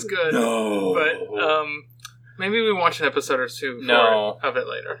probably not as good. No. But maybe we watch an episode or two of it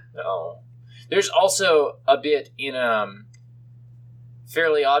later. No. There's also a bit in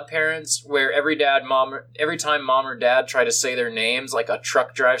Fairly Odd Parents where every time mom or dad try to say their names, like a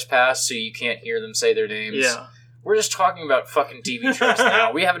truck drives past so you can't hear them say their names. Yeah. We're just talking about fucking TV tropes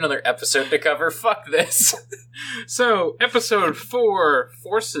now. We have another episode to cover. Fuck this. So, episode 4,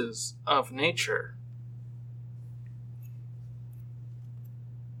 Forces of Nature.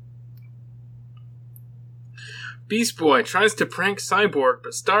 Beast Boy tries to prank Cyborg,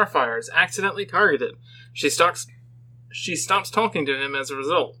 but Starfire is accidentally targeted. She stops talking to him as a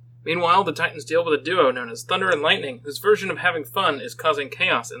result. Meanwhile, the Titans deal with a duo known as Thunder and Lightning, whose version of having fun is causing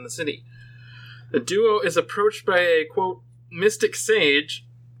chaos in the city. The duo is approached by a, quote, mystic sage,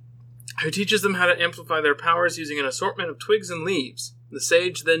 who teaches them how to amplify their powers using an assortment of twigs and leaves. The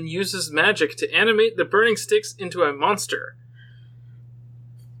sage then uses magic to animate the burning sticks into a monster.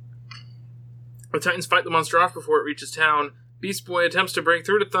 The Titans fight the monster off before it reaches town. Beast Boy attempts to break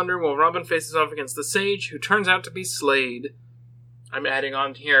through to Thunder while Robin faces off against the Sage, who turns out to be Slade. I'm adding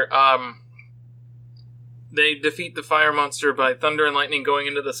on here. They defeat the fire monster by Thunder and Lightning going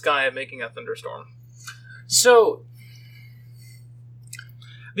into the sky and making a thunderstorm. So,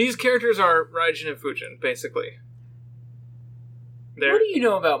 these characters are Raijin and Fujin, basically. What do you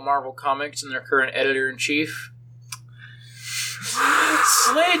know about Marvel Comics and their current editor-in-chief?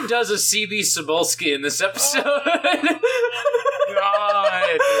 Slade does a CB Cebulski in this episode.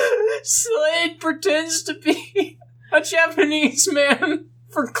 God. Slade pretends to be a Japanese man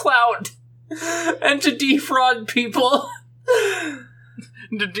for clout and to defraud people.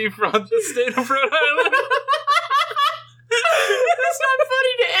 To defraud the state of Rhode Island. It's not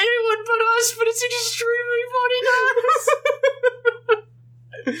funny to anyone but us, but it's extremely funny to us.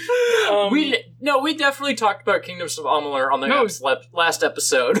 We definitely talked about Kingdoms of Amalur on the last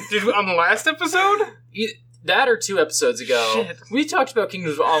episode. Did we, on the last episode? That or 2 episodes ago. Shit. We talked about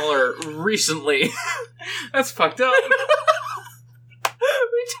Kingdoms of Amalur recently. That's fucked up. We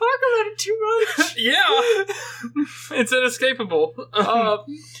talk about it too much. Yeah. It's inescapable.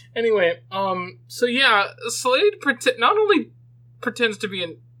 Anyway, so yeah, Slade not only pretends to be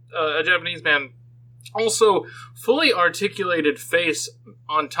a Japanese man, also fully articulated face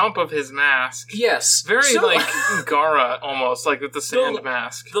on top of his mask. Yes. Very like Gara, almost, like with the sand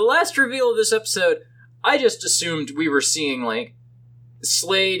mask. The last reveal of this episode, I just assumed we were seeing, like,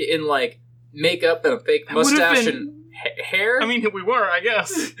 Slade in, like, makeup and a fake mustache and hair. I mean, we were, I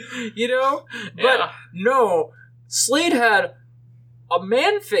guess. You know? Yeah. But, no. Slade had a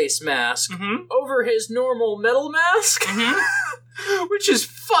man-face mask over his normal metal mask, which is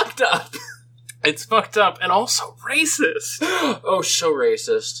fucked up. It's fucked up and also racist. Oh, so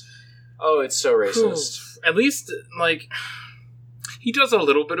racist. Oh, it's so racist. At least, like, he does a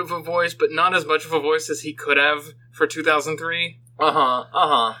little bit of a voice, but not as much of a voice as he could have for 2003.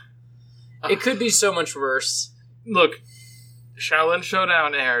 It could be so much worse. Look, Shaolin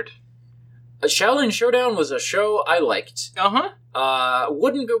Showdown aired. Shaolin Showdown was a show I liked. Uh-huh.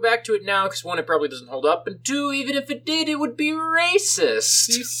 Wouldn't go back to it now, because one, it probably doesn't hold up, and two, even if it did, it would be racist.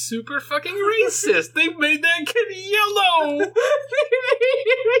 He's super fucking racist. They made that kid yellow. You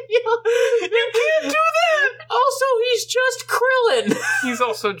can't do that! Also, he's just Krillin. He's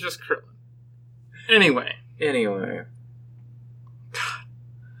also just Krillin. Anyway.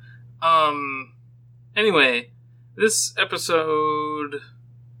 Anyway, this episode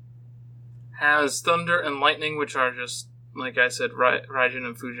has Thunder and Lightning, which are just, like I said, Raijin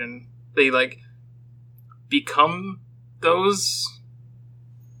and Fujin. They, like, become those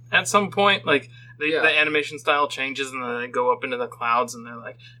at some point. Like, the animation style changes, and then they go up into the clouds, and they're,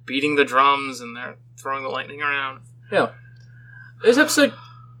 like, beating the drums, and they're throwing the lightning around. Yeah. This episode...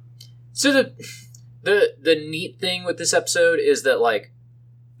 So the neat thing with this episode is that, like,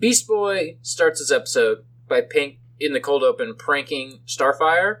 Beast Boy starts his episode by in the cold open pranking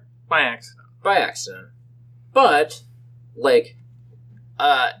Starfire. By accident. But, like,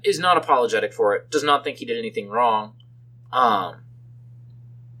 is not apologetic for it. Does not think he did anything wrong.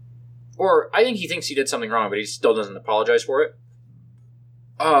 Or, I think he thinks he did something wrong, but he still doesn't apologize for it.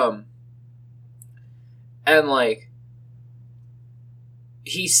 And, like,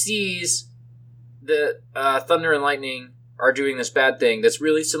 he sees that Thunder and Lightning are doing this bad thing that's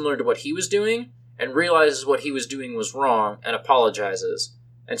really similar to what he was doing, and realizes what he was doing was wrong, and apologizes.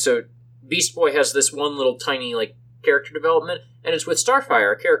 And so Beast Boy has this one little tiny, like, character development, and it's with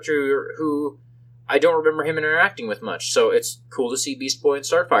Starfire, a character who I don't remember him interacting with much, so it's cool to see Beast Boy and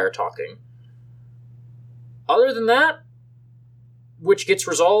Starfire talking. Other than that, which gets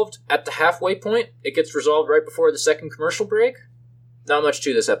resolved at the halfway point, it gets resolved right before the second commercial break, not much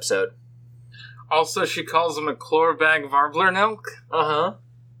to this episode. Also, she calls him a Chlorbag Varblermelk. Uh-huh.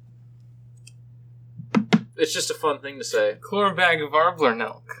 It's just a fun thing to say. Chlorbag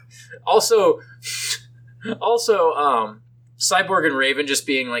Varblermelk. Also, Cyborg and Raven just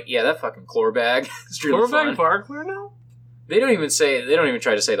being like, yeah, that fucking Chlorbag. It's really fun. Chlorbag Varblermelk? They don't even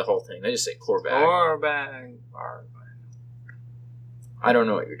try to say the whole thing. They just say Chlorbag. Chlorbag Varblermelk. I don't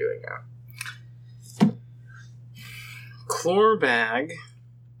know what you're doing now. Chlorbag.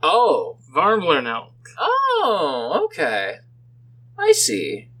 Oh. Varblermelk. Oh, okay. I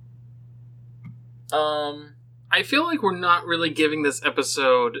see. I feel like we're not really giving this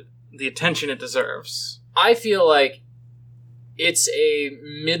episode the attention it deserves. I feel like it's a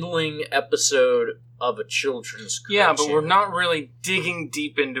middling episode of a children's cartoon. Yeah, but we're not really digging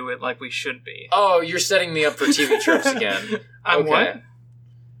deep into it like we should be. Oh, you're setting me up for TV tropes again. I'm what?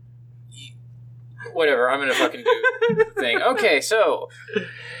 Whatever, I'm gonna fucking do the thing. Okay, so...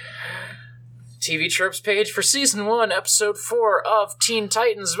 TV tropes page for Season 1, Episode 4 of Teen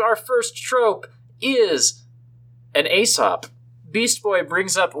Titans. Our first trope is an Aesop. Beast Boy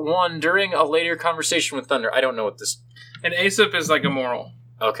brings up one during a later conversation with Thunder. I don't know what this... An Aesop is like a moral.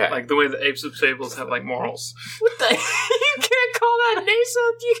 Okay. Like the way the Apes of Fables have, like, morals. What the... You can't call that an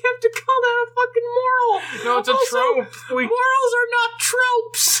Aesop. You have to call that a fucking moral. No, it's a trope. Morals are not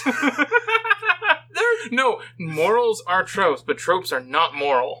tropes. No, morals are tropes, but tropes are not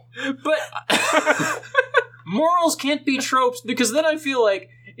moral. But... morals can't be tropes, because then I feel like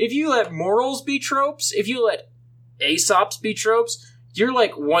if you let morals be tropes, if you let Aesops be tropes, you're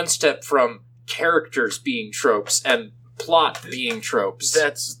like one step from characters being tropes and plot being tropes.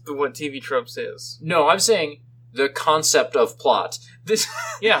 That's what TV tropes is. No, I'm saying the concept of plot. This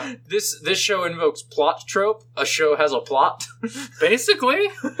show invokes plot trope. A show has a plot. Basically,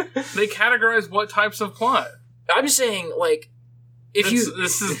 they categorize what types of plot. I'm saying, like,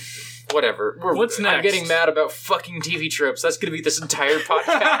 this is whatever. What's next? I'm getting mad about fucking TV tropes. That's going to be this entire podcast.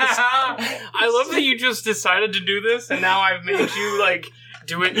 I love that you just decided to do this, and now I've made you, like,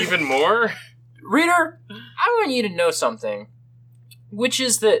 do it even more. Reader, I want you to know something, which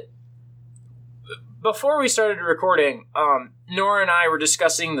is that before we started recording, Nora and I were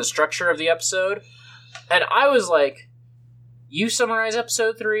discussing the structure of the episode, and I was like, you summarize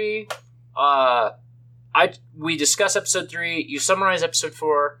episode 3, we discuss episode 3, you summarize episode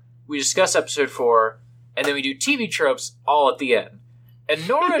 4, we discuss episode 4, and then we do TV tropes all at the end. And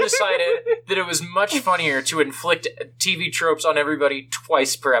Nora decided that it was much funnier to inflict TV tropes on everybody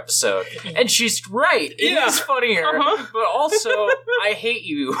twice per episode. And she's right. It is funnier. Uh-huh. But also, I hate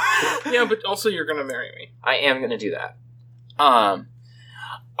you. Yeah, but also you're going to marry me. I am going to do that.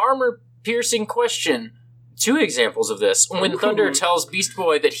 Armor-piercing question two examples of this. When Thunder tells Beast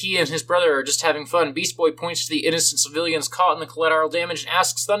Boy that he and his brother are just having fun, Beast Boy points to the innocent civilians caught in the collateral damage and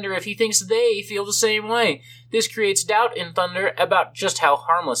asks Thunder if he thinks they feel the same way. This creates doubt in Thunder about just how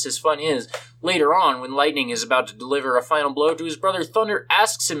harmless his fun is. Later on, when Lightning is about to deliver a final blow to his brother, Thunder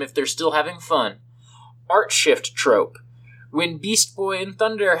asks him if they're still having fun. Art shift trope. When Beast Boy and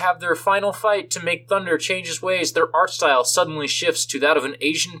Thunder have their final fight to make Thunder change his ways, their art style suddenly shifts to that of an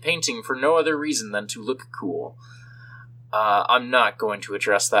Asian painting for no other reason than to look cool. I'm not going to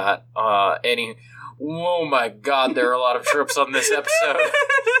address that. Oh my god, there are a lot of tropes on this episode.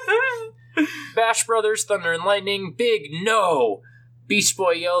 Bash Brothers, Thunder and Lightning, big no! Beast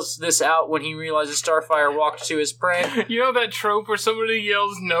Boy yells this out when he realizes Starfire walked to his prank. You know that trope where somebody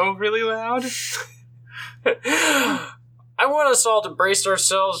yells no really loud? I want us all to brace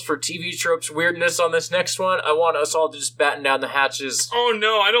ourselves for TV tropes weirdness on this next one. I want us all to just batten down the hatches. Oh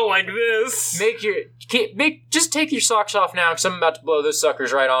no, I don't like this. Just take your socks off now, because I'm about to blow those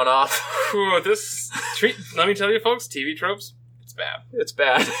suckers right on off. Let me tell you folks, TV tropes, it's bad. It's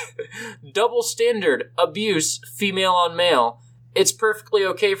bad. Double standard, abuse, female on male. It's perfectly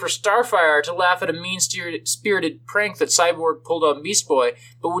okay for Starfire to laugh at a mean-spirited prank that Cyborg pulled on Beast Boy,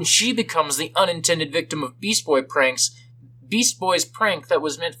 but when she becomes the unintended victim of Beast Boy pranks, Beast Boy's prank that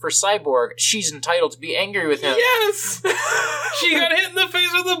was meant for Cyborg, she's entitled to be angry with him. Yes! She got hit in the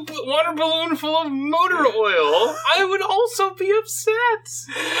face with a water balloon full of motor oil. I would also be upset.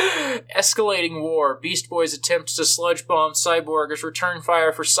 Escalating war. Beast Boy's attempt to sludge bomb Cyborg as return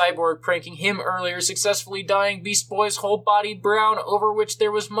fire for Cyborg pranking him earlier, successfully dyeing Beast Boy's whole body brown, over which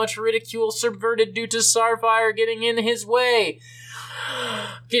there was much ridicule subverted due to Starfire getting in his way.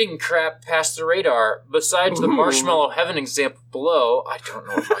 Getting crap past the radar. Besides the Marshmallow Heaven example below, I don't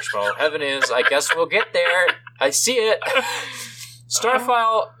know what Marshmallow Heaven is. I guess we'll get there. I see it.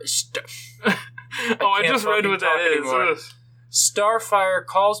 Starfire. I just read what that is. Starfire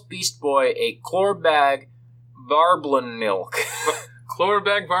calls Beast Boy a Chlorbag Barblanilk.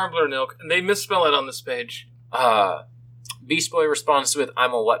 Chlorbag Barblanilk. And they misspell it on this page. Beast Boy responds with,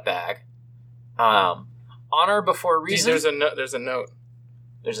 I'm a what bag. Honor before reason. There's a note. There's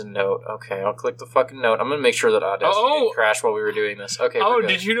a note. Okay, I'll click the fucking note. I'm gonna make sure that Audacity didn't crash while we were doing this. Okay. Oh,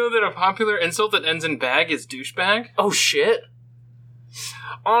 did you know that a popular insult that ends in bag is douchebag? Oh, shit.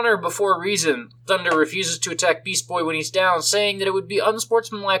 Honor before reason. Thunder refuses to attack Beast Boy when he's down, saying that it would be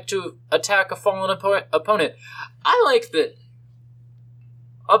unsportsmanlike to attack a fallen opponent. I like that.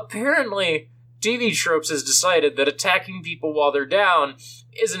 Apparently, TV Tropes has decided that attacking people while they're down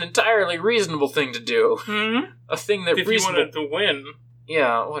is an entirely reasonable thing to do. Mm-hmm. A thing that if you wanted to win.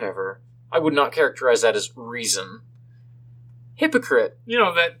 Yeah, whatever. I would not characterize that as reason. Hypocrite. You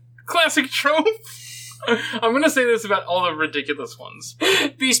know, that classic trope? I'm going to say this about all the ridiculous ones.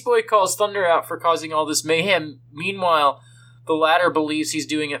 Beast Boy calls Thunder out for causing all this mayhem. Meanwhile, the latter believes he's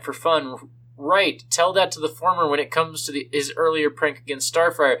doing it for fun. Right, tell that to the former when it comes to his earlier prank against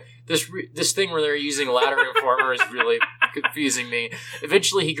Starfire. This thing where they're using latter and former is really confusing me.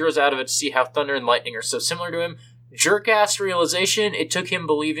 Eventually, he grows out of it to see how Thunder and Lightning are so similar to him. Jerk-ass realization, it took him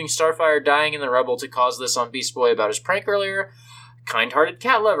believing Starfire dying in the rubble to cause this on Beast Boy about his prank earlier. Kind-hearted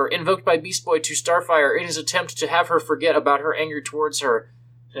cat lover, invoked by Beast Boy to Starfire in his attempt to have her forget about her anger towards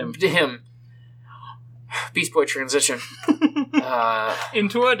him. Beast Boy transition.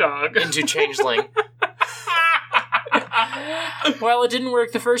 Into a dog. Into changeling. While it didn't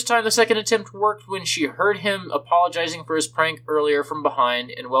work the first time, the second attempt worked when she heard him apologizing for his prank earlier from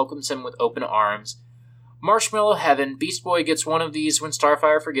behind and welcomes him with open arms. Marshmallow Heaven. Beast Boy gets one of these when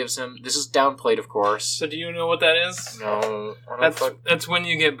Starfire forgives him. This is downplayed, of course. So do you know what that is? No. That's when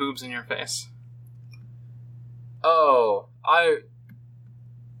you get boobs in your face. Oh, I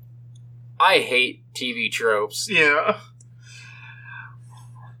hate TV tropes. Yeah.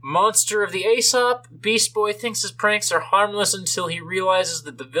 Monster of the Aesop. Beast Boy thinks his pranks are harmless until he realizes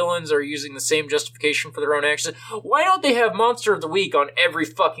that the villains are using the same justification for their own actions. Why don't they have Monster of the Week on every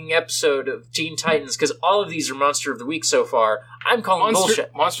fucking episode of Teen Titans? Because all of these are Monster of the Week so far. I'm calling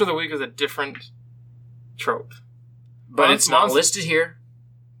bullshit. Monster of the Week is a different trope. But it's not listed here.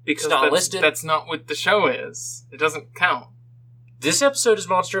 Because it's not listed. That's not what the show is. It doesn't count. This episode is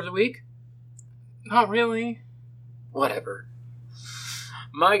Monster of the Week? Not really. Whatever.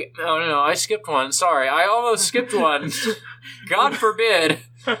 No, I skipped one. Sorry, I almost skipped one. God forbid.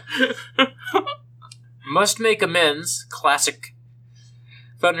 Must make amends. Classic.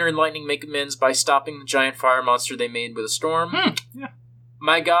 Thunder and Lightning make amends by stopping the giant fire monster they made with a storm. Yeah.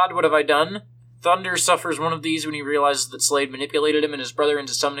 My God, what have I done? Thunder suffers one of these when he realizes that Slade manipulated him and his brother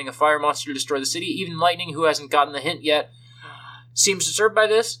into summoning a fire monster to destroy the city. Even Lightning, who hasn't gotten the hint yet, seems disturbed by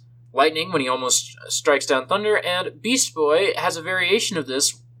this. Lightning when he almost strikes down Thunder, and Beast Boy has a variation of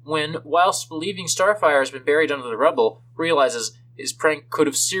this when, whilst believing Starfire has been buried under the rubble, realizes his prank could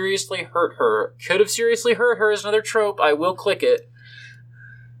have seriously hurt her. Could have seriously hurt her is another trope. I will click it.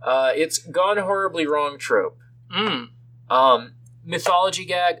 It's gone horribly wrong trope. Mythology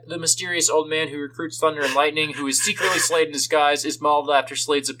gag. The mysterious old man who recruits Thunder and Lightning, who is secretly Slade in disguise, is modeled after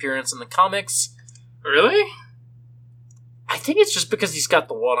Slade's appearance in the comics. Really? I think it's just because he's got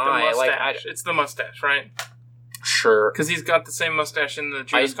the one eye. Mustache. It's the mustache, right? Sure. Because he's got the same mustache in the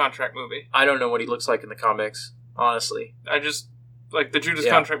Judas Contract movie. I don't know what he looks like in the comics, honestly. Like the Judas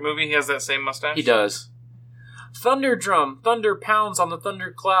Contract movie, he has that same mustache? He does. Thunder drum. Thunder pounds on the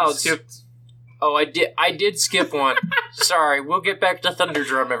thunder clouds. You skipped. Oh, I did skip one. Sorry, we'll get back to Thunder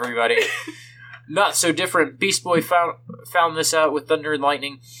drum, everybody. Not so different. Beast Boy found this out with Thunder and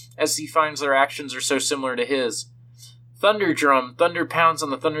Lightning, as he finds their actions are so similar to his. Thunder drum. Thunder pounds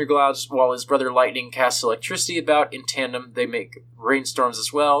on the thunder clouds while his brother Lightning casts electricity about. In tandem, they make rainstorms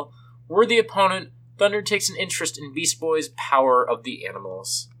as well. Worthy opponent. Thunder takes an interest in Beast Boy's power of the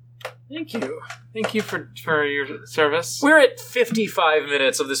animals. Thank you. Thank you for your service. We're at 55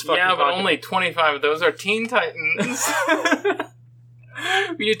 minutes of this fucking podcast. But podcast. Only 25 of those are Teen Titans.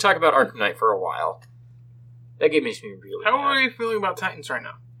 We need to talk about Arkham Knight for a while. That game makes me really How mad. are you feeling about Titans right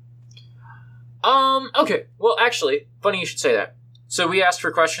now? Okay. Well, actually, funny you should say that. So we asked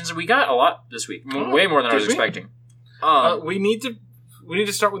for questions, and we got a lot this week. Way more than I was expecting. We need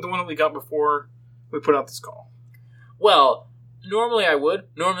to start with the one that we got before we put out this call. Well, normally I would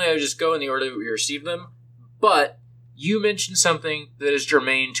just go in the order that we received them, but you mentioned something that is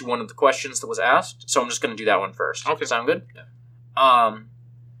germane to one of the questions that was asked, so I'm just going to do that one first. Okay. Sound good? Yeah.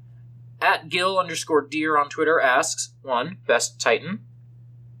 At Gil_Deer on Twitter asks, 1, best Titan?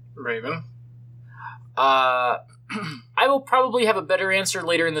 Raven. I will probably have a better answer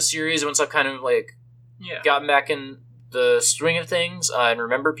later in the series once I've kind of, gotten back in the swing of things and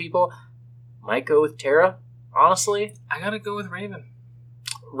remember people. Might go with Terra, honestly. I gotta go with Raven.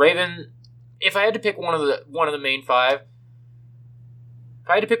 Raven, if I had to pick one of the main five,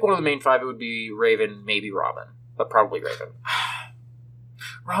 it would be Raven, maybe Robin, but probably Raven.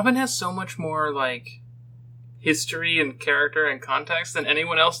 Robin has so much more, history and character and context than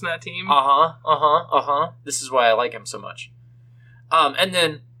anyone else in that team. This is why I like him so much. And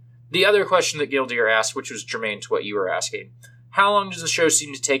then the other question that Gildeer asked, which was germane to what you were asking, how long does the show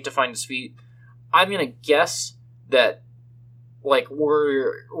seem to take to find his feet? I'm going to guess that,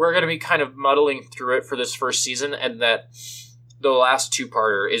 we're going to be kind of muddling through it for this first season, and that the last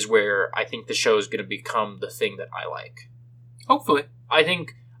two-parter is where I think the show is going to become the thing that I like. Hopefully. I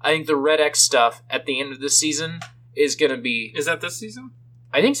think the Red X stuff at the end of this season is going to be... Is that this season?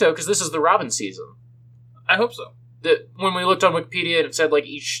 I think so, because this is the Robin season. I hope so. When we looked on Wikipedia and it said,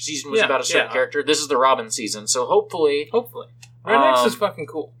 each season was about a certain character, this is the Robin season, so hopefully... Red X is fucking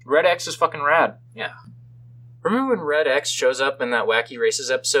cool. Red X is fucking rad. Yeah. Remember when Red X shows up in that Wacky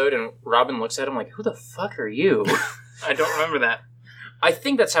Races episode and Robin looks at him like, who the fuck are you? I don't remember that. I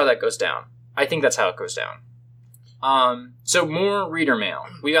think that's how that goes down. So more reader mail.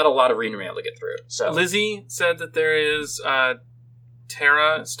 We got a lot of reader mail to get through. So Lizzie said that there is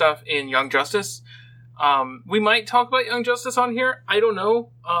Terra stuff in Young Justice. We might talk about Young Justice on here. I don't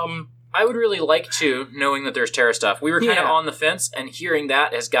know. I would really like to, knowing that there's Terra stuff. We were kind of on the fence, and hearing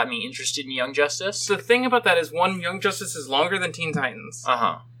that has got me interested in Young Justice. The thing about that is, one, Young Justice is longer than Teen Titans.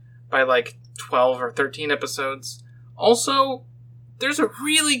 By 12 or 13 episodes. Also, there's a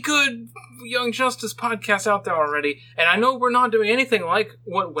really good Young Justice podcast out there already, and I know we're not doing anything like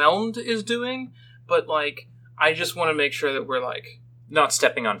what Whelmed is doing, but, I just want to make sure that we're, not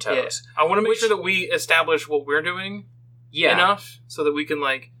stepping on toes. Yeah. I want to make sure that we establish what we're doing enough so that we can,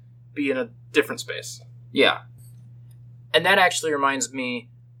 be in a different space. Yeah. And that actually reminds me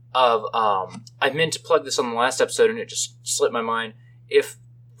of, I meant to plug this on the last episode and it just slipped my mind. If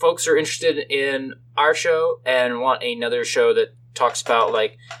folks are interested in our show and want another show that talks about,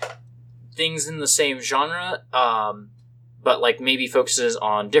 things in the same genre, but, maybe focuses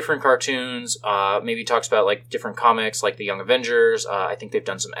on different cartoons, maybe talks about, different comics, like the Young Avengers, I think they've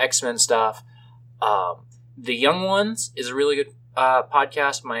done some X-Men stuff. The Young Ones is a really good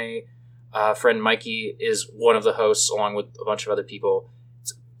podcast. My friend Mikey is one of the hosts, along with a bunch of other people.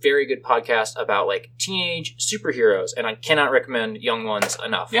 It's a very good podcast about teenage superheroes, and I cannot recommend Young Ones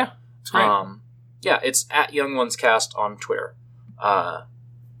enough. Yeah, it's great. It's at Young Ones Cast on Twitter.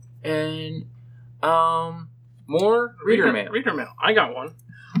 More reader mail. Reader mail. I got one.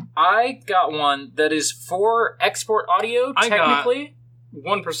 I got one that is for export audio. Technically,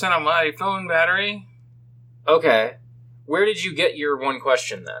 1% on my phone battery. Okay. Where did you get your one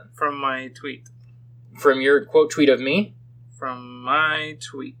question then? From my tweet. From your quote tweet of me? From my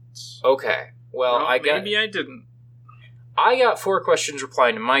tweet. Okay. Well, maybe I didn't. I got 4 questions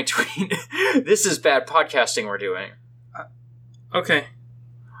replying to my tweet. This is bad podcasting we're doing. Okay.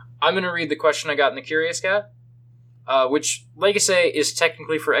 I'm going to read the question I got in the Curious Cat, which, like I say, is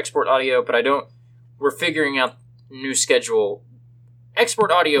technically for export audio, but we're figuring out new schedule.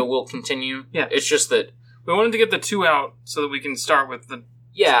 Export audio will continue. Yeah. It's just that we wanted to get the 2 out so that we can start with the...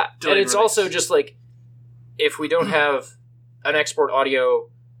 Yeah, and it's also just like, if we don't have an export audio,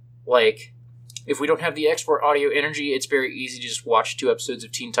 like... If we don't have the export audio energy, it's very easy to just watch 2 episodes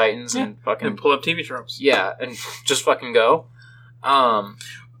of Teen Titans and fucking... And pull up TV tropes. Yeah, and just fucking go.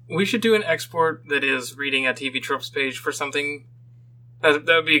 We should do an export that is reading a TV tropes page for something. That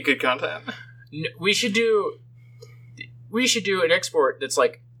would be good content. We should do an export that's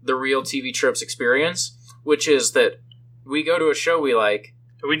like the real TV tropes experience, which is that we go to a show we like.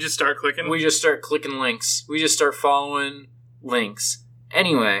 We just start clicking? We just start clicking links. We just start following links.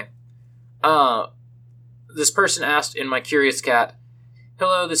 Anyway... this person asked in my Curious Cat,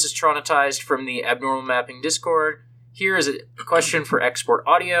 "Hello, this is Tronatized from the Abnormal Mapping Discord. Here is a question for export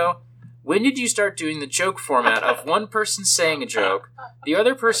audio. When did you start doing the joke format of one person saying a joke, the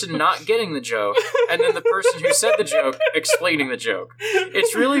other person not getting the joke, and then the person who said the joke explaining the joke?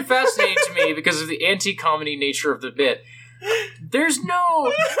 It's really fascinating to me because of the anti-comedy nature of the bit. There's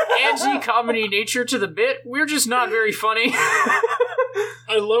no anti-comedy nature to the bit. We're just not very funny."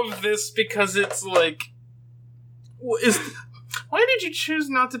 I love this because it's like... Why did you choose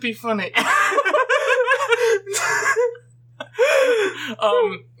not to be funny?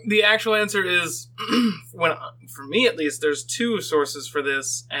 The actual answer is, for me at least, there's 2 sources for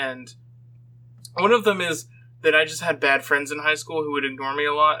this, and one of them is that I just had bad friends in high school who would ignore me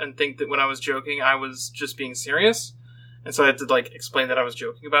a lot and think that when I was joking, I was just being serious. And so I had to, like, explain that I was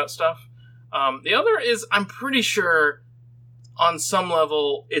joking about stuff. The other is, I'm pretty sure, on some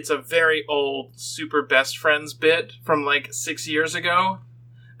level, it's a very old Super Best Friends bit from, like, 6 years ago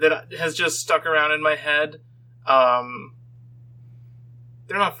that has just stuck around in my head.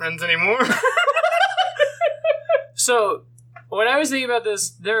 They're not friends anymore. So, when I was thinking about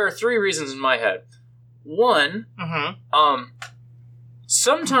this, there are 3 reasons in my head. One,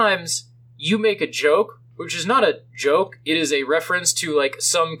 sometimes you make a joke, which is not a joke, it is a reference to, like,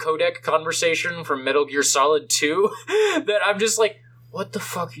 some codec conversation from Metal Gear Solid 2, that I'm just like, what the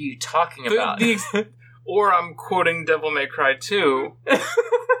fuck are you talking about? Or I'm quoting Devil May Cry 2.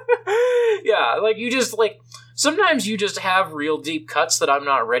 Yeah, like, you just, like, sometimes you just have real deep cuts that I'm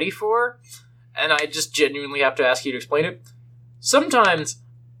not ready for, and I just genuinely have to ask you to explain it. Sometimes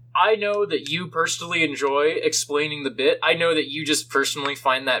I know that you personally enjoy explaining the bit. I know that you just personally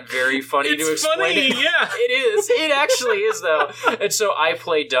find that very funny to explain funny, it. Yeah. It is. It actually is, though. And so I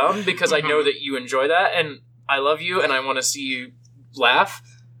play dumb because I know that you enjoy that, and I love you, and I want to see you laugh.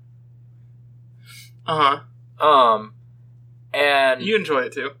 And... You enjoy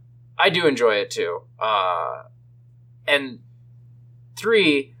it, too. I do enjoy it, too. And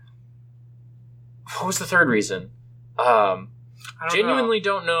 3... What was the third reason? Genuinely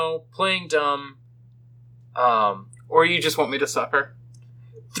don't know. Playing dumb. Or you just want me to suffer.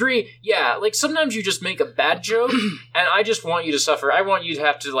 3, yeah, like, sometimes you just make a bad joke, and I just want you to suffer. I want you to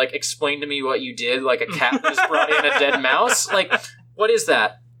have to, like, explain to me what you did, like a cat just brought in a dead mouse. Like, what is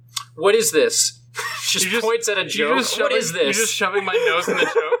that? What is this? just points at a joke. What is this? You're just shoving my nose in the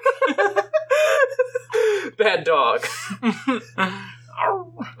joke. Bad dog.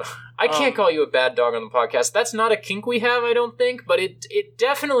 I can't call you a bad dog on the podcast. That's not a kink we have, I don't think, but it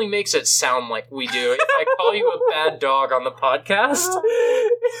definitely makes it sound like we do if I call you a bad dog on the podcast.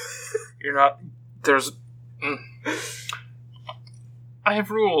 You're not... There's... I have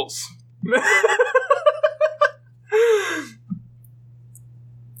rules.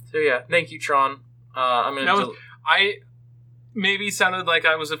 So yeah, thank you, Tron. I'm gonna... I maybe sounded like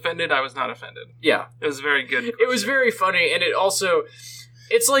I was offended. I was not offended. Yeah. It was very good. It was very funny, and it also...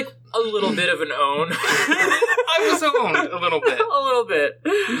 It's like a little bit of an own. I was owned a little bit. A little bit.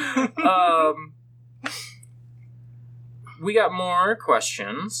 We got more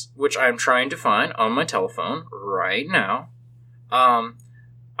questions, which I'm trying to find on my telephone right now. I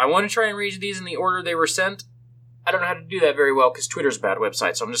want to try and read these in the order they were sent. I don't know how to do that very well because Twitter's a bad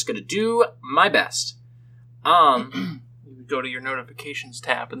website, so I'm just going to do my best. You would go to your notifications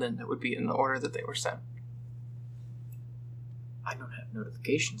tab, and then it would be in the order that they were sent. I don't have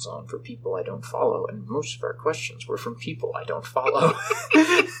notifications on for people I don't follow, and most of our questions were from people I don't follow.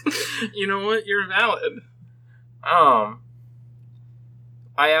 You know what? You're valid. I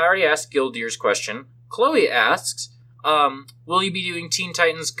already asked Gildeer's question. Chloe asks, Will you be doing Teen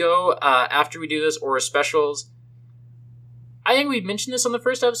Titans Go after we do this, or specials? I think we mentioned this on the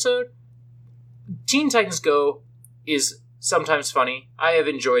first episode. Teen Titans Go is sometimes funny. I have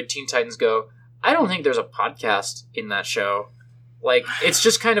enjoyed Teen Titans Go. I don't think there's a podcast in that show. Like, it's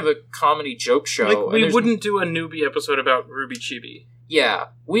just kind of a comedy joke show. Like, we wouldn't do a newbie episode about Ruby Chibi. Yeah.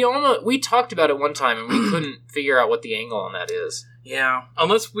 We talked about it one time, and we couldn't figure out what the angle on that is. Yeah.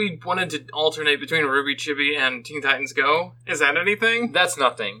 Unless we wanted to alternate between Ruby Chibi and Teen Titans Go. Is that anything? That's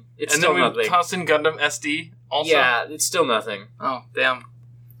nothing. It's and still then we nothing. toss in Gundam SD also? Yeah, it's still nothing. Oh, damn.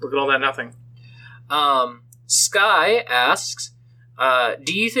 Look at all that nothing. Sky asks,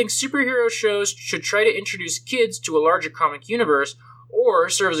 do you think superhero shows should try to introduce kids to a larger comic universe, or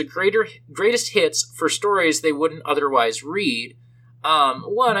serve as a greatest hits for stories they wouldn't otherwise read?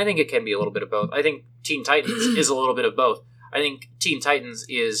 One, I think it can be a little bit of both. I think Teen Titans is a little bit of both. I think Teen Titans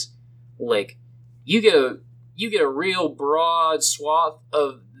is, like, you get a real broad swath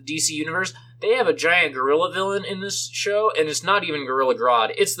of the DC universe. They have a giant gorilla villain in this show, and it's not even Gorilla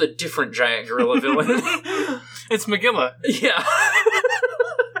Grodd. It's the different giant gorilla villain. It's Megilla. Yeah.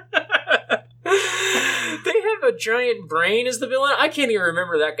 They have a giant brain as the villain. I can't even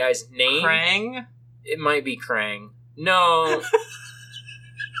remember that guy's name. Krang? It might be Krang. No.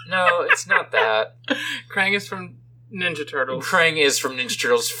 No, it's not that. Krang is from Ninja Turtles. Krang is from Ninja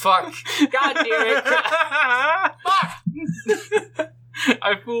Turtles. Fuck. God damn it. Fuck.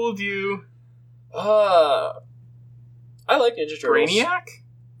 I fooled you. I like Ninja Turtles. Brainiac?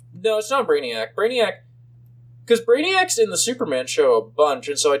 No, it's not Brainiac. Because Brainiac's in the Superman show a bunch,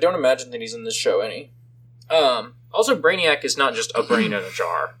 and so I don't imagine that he's in this show any. Also, Brainiac is not just a brain in a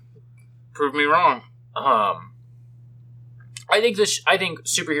jar. Prove me wrong. I think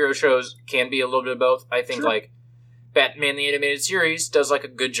superhero shows can be a little bit of both. I think, like, Batman the Animated Series does, like, a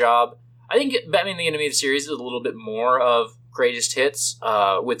good job. I think Batman the Animated Series is a little bit more of greatest hits,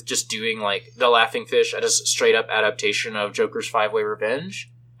 with just doing, like, The Laughing Fish as a straight-up adaptation of Joker's Five-Way Revenge.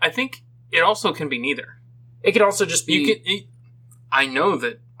 I think it also can be neither. It can also just be... I know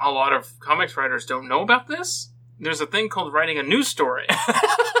that a lot of comics writers don't know about this. There's a thing called writing a news story.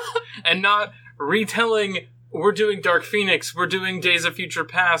 And not retelling, we're doing Dark Phoenix, we're doing Days of Future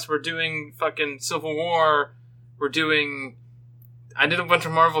Past, we're doing fucking Civil War, we're doing... I did a bunch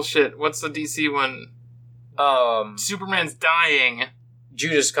of Marvel shit. What's the DC one? Superman's dying.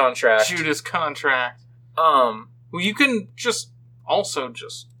 Judas Contract. Well, you can just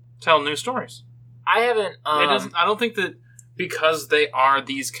tell new stories. I haven't... I don't think that because they are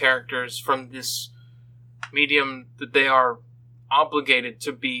these characters from this medium that they are obligated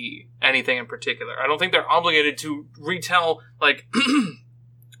to be anything in particular. I don't think they're obligated to retell, like,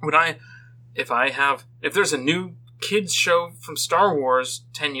 if there's a new kids show from Star Wars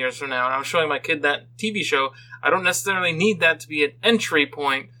 10 years from now and I'm showing my kid that TV show, I don't necessarily need that to be an entry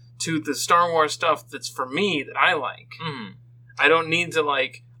point to the Star Wars stuff that's for me that I like. Mm-hmm. I don't need to,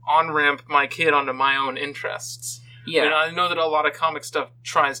 like, on-ramp my kid onto my own interests. Yeah. And I know that a lot of comic stuff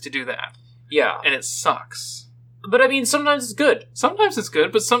tries to do that. Yeah. And it sucks. But I mean, sometimes it's good. Sometimes it's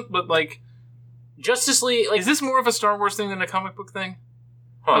good, but like... Justice League... Like, is this more of a Star Wars thing than a comic book thing?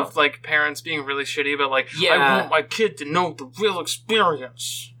 Huh. Of, like, parents being really shitty about, like, yeah. I want my kid to know the real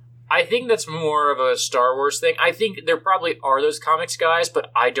experience. I think that's more of a Star Wars thing. I think there probably are those comics guys,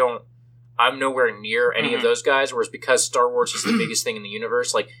 but I'm nowhere near any of those guys, whereas because Star Wars is the biggest thing in the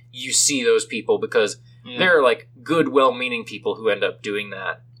universe, like, you see those people because they're, like, good, well-meaning people who end up doing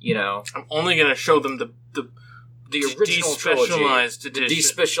that, you know? I'm only going to show them the original despecialized trilogy. edition. The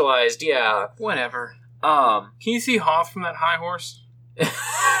despecialized, yeah. Whatever. Can you see Hoth from that high horse?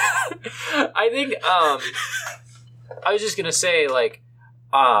 I think, I was just going to say, like,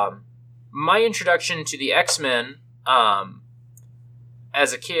 my introduction to the X-Men,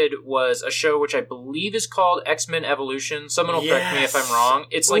 as a kid was a show which I believe is called X-Men Evolution. Someone will correct me if I'm wrong.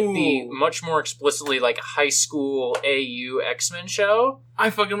 It's like the much more explicitly like high school AU X-Men show. I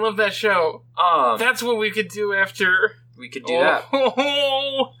fucking love that show. That's what we could do after. We could do that.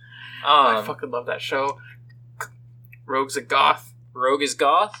 I fucking love that show. Rogue's a goth. Rogue is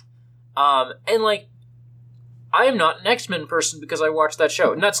goth. And like, I am not an X-Men person because I watched that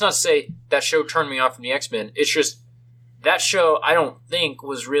show. And that's not to say that show turned me off from the X-Men. It's just, that show, I don't think,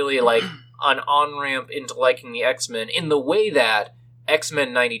 was really, like, an on-ramp into liking the X-Men in the way that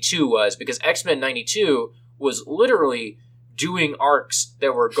X-Men 92 was, because X-Men 92 was literally doing arcs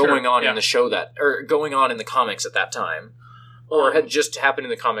that were going on in the show or going on in the comics at that time. Or had just happened in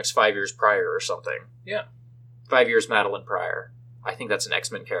the comics 5 years prior or something. Yeah. 5 years Madeline prior. I think that's an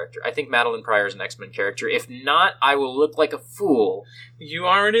X-Men character. I think Madeline Pryor is an X-Men character. If not, I will look like a fool. You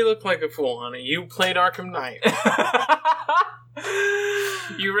already look like a fool, honey. You played Arkham Knight.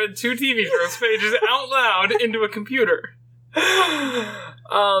 You read 2 TV Throws pages out loud into a computer.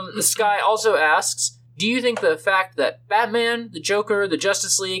 The Sky also asks, do you think the fact that Batman, the Joker, the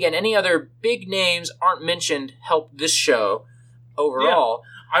Justice League, and any other big names aren't mentioned help this show overall?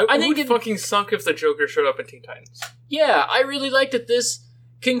 Yeah. I think it fucking suck if the Joker showed up in Teen Titans. Yeah, I really like that this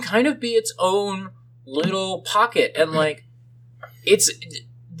can kind of be its own little pocket, and like,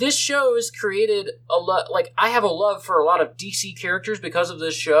 this show has created a lot. Like, I have a love for a lot of DC characters because of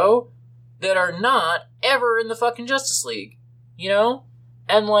this show that are not ever in the fucking Justice League, you know?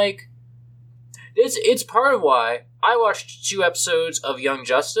 And like, it's part of why I watched 2 episodes of Young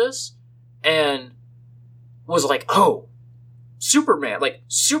Justice and was like, oh, Superman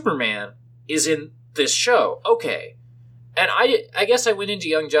is in this show. Okay. And I guess I went into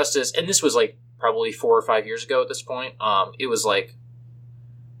Young Justice, and this was like probably 4 or 5 years ago at this point. It was like,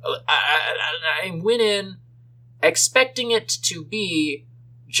 I went in expecting it to be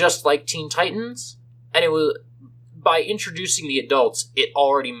just like Teen Titans, and it was, by introducing the adults, it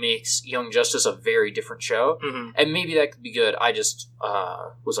already makes Young Justice a very different show, and maybe that could be good. I just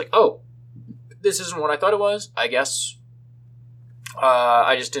was like, oh, this isn't what I thought it was, I guess.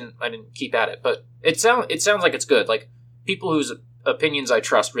 I didn't keep at it, but it sounds like it's good. Like, people whose opinions I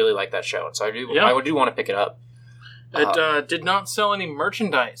trust really like that show, and so I do want to pick it up. It did not sell any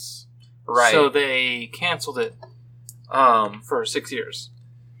merchandise, right? So they canceled it for 6 years.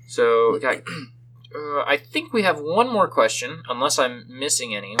 So I think we have one more question, unless I'm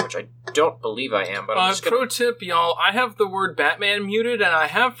missing any, which I don't believe I am. But I'm just pro tip, y'all: I have the word Batman muted, and I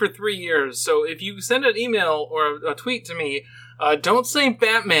have for 3 years. So if you send an email or a tweet to me, don't say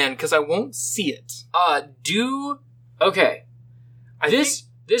Batman because I won't see it. Okay. This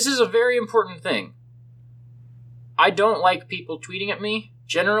is a very important thing. I don't like people tweeting at me,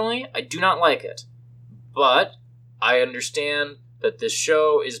 generally. I do not like it. But I understand that this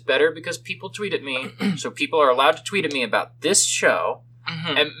show is better because people tweet at me, so people are allowed to tweet at me about this show.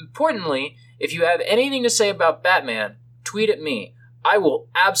 Mm-hmm. And importantly, if you have anything to say about Batman, tweet at me. I will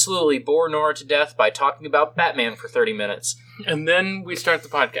absolutely bore Nora to death by talking about Batman for 30 minutes. And then we start the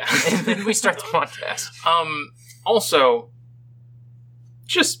podcast. Also,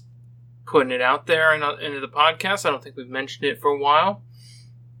 just putting it out there into the podcast. I don't think we've mentioned it for a while.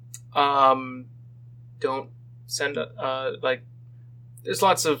 Don't send there's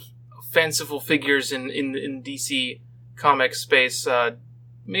lots of fanciful figures in DC comic space.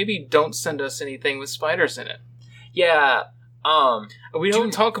 Maybe don't send us anything with spiders in it. Yeah. We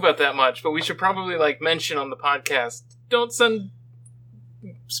don't talk about that much, but we should probably mention on the podcast. Don't send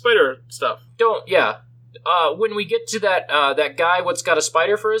spider stuff. When we get to that guy what's got a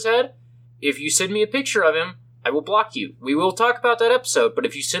spider for his head, if you send me a picture of him, I will block you. We will talk about that episode, but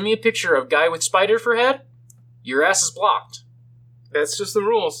if you send me a picture of guy with spider for head, your ass is blocked. That's just the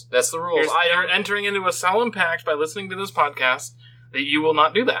rules. That's the rules. You're entering into a solemn pact by listening to this podcast that you will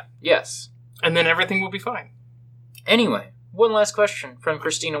not do that. Yes. And then everything will be fine. Anyway, one last question from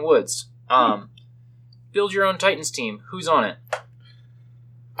Christina Woods. Build your own Titans team. Who's on it?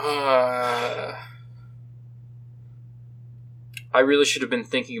 I really should have been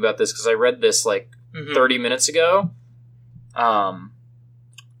thinking about this because I read this 30 minutes ago. And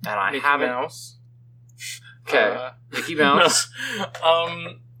I Mickey haven't. Mouse. Okay. Mickey Mouse.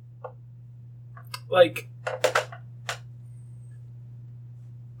 I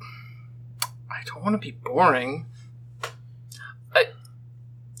don't want to be boring.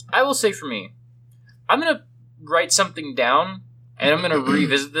 I will say for me, I'm going to write something down and I'm going to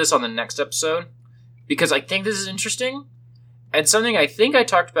revisit this on the next episode because I think this is interesting. And something I think I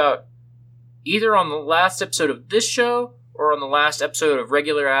talked about either on the last episode of this show or on the last episode of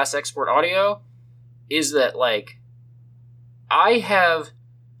Regular Ass Export Audio is that, I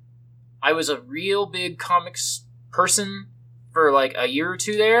was a real big comics person for, a year or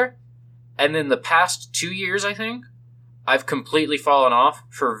two there. And then the past 2 years, I think, I've completely fallen off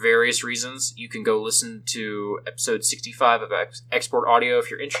for various reasons. You can go listen to episode 65 of Export Audio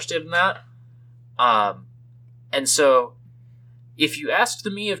if you're interested in that. And so, if you asked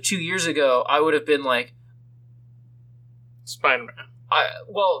me of 2 years ago, I would have been like, Spider-Man.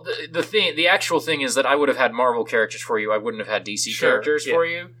 The actual thing is that I would have had Marvel characters for you. I wouldn't have had DC characters for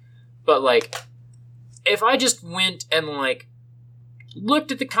you. But, if I just went and,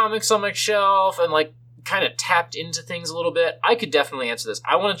 looked at the comics on my shelf and, kind of tapped into things a little bit, I could definitely answer this.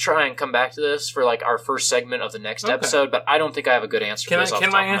 I want to try and come back to this for like our first segment of the next episode, but I don't think I have a good answer for this.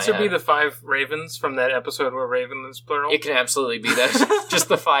 Can my answer be the 5 ravens from that episode where raven is plural? It can absolutely be that. Just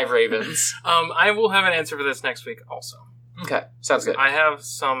the 5 ravens. I will have an answer for this next week also. Okay, sounds good. I have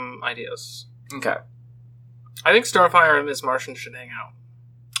some ideas. Okay. I think Starfire and Miss Martian should hang out.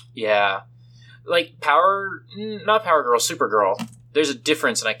 Yeah. Like, not Power Girl, Supergirl. There's a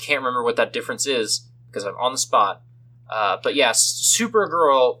difference, and I can't remember what that difference is, because I'm on the spot. But yeah,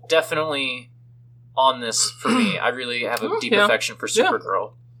 Supergirl definitely on this for me. I really have a deep affection for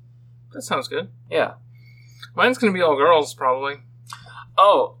Supergirl. Yeah. That sounds good. Yeah. Mine's gonna be all girls, probably.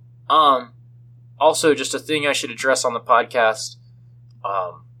 Oh, also just a thing I should address on the podcast.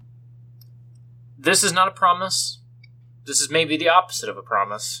 This is not a promise. This is maybe the opposite of a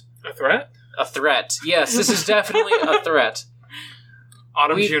promise. A threat? A threat. Yes, this is definitely a threat.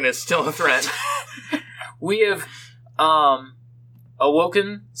 Autumn June is still a threat. We have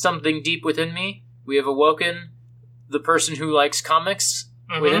awoken something deep within me. We have awoken the person who likes comics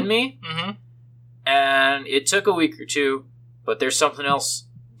within me. Mm-hmm. And it took a week or two, but there's something else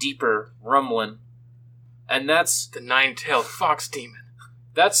deeper rumbling. And that's the 9-tailed fox demon.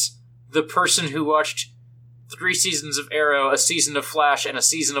 That's the person who watched 3 seasons of Arrow, a season of Flash, and a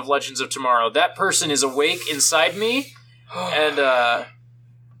season of Legends of Tomorrow. That person is awake inside me and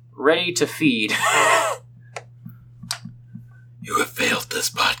ready to feed. You have failed this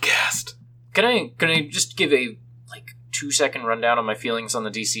podcast. Can I just give a 2-second rundown on my feelings on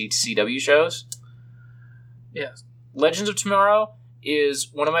the DC CW shows? Yes. Legends of Tomorrow is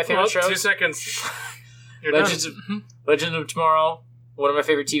one of my favorite shows. 2 seconds. You're Legends of Tomorrow, one of my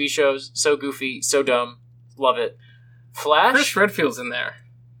favorite TV shows. So goofy, so dumb. Love it. Flash? Chris Redfield's in there.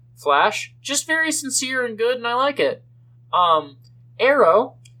 Flash? Just very sincere and good, and I like it.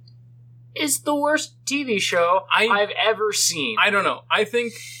 Arrow is the worst TV show I've ever seen. I don't know. I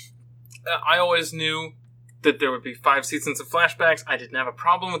think I always knew that there would be 5 seasons of flashbacks. I didn't have a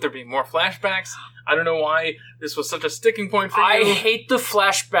problem with there being more flashbacks. I don't know why this was such a sticking point for you. I hate the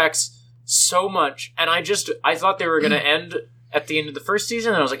flashbacks so much, and I thought they were going to end at the end of the first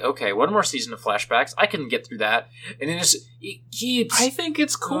season, and I was like, okay, one more season of flashbacks. I can get through that. And then it keeps... I think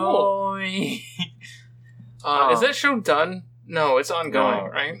it's cool. Is that show done? No, it's ongoing,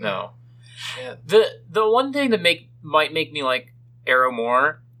 right? No. Shit. The one thing that might make me like Arrow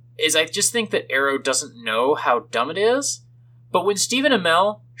more is I just think that Arrow doesn't know how dumb it is. But when Stephen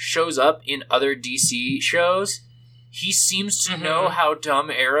Amell shows up in other DC shows, he seems to know how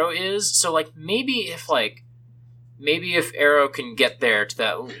dumb Arrow is. So maybe if Arrow can get there to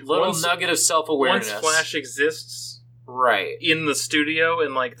that little nugget of self-awareness. Once Flash exists right in the studio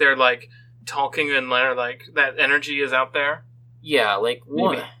and they're talking and that energy is out there. Yeah,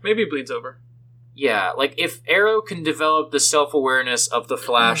 maybe it bleeds over. Yeah, if Arrow can develop the self-awareness of the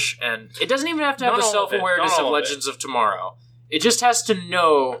Flash, and it doesn't even have to have the self-awareness of Legends of Tomorrow. It just has to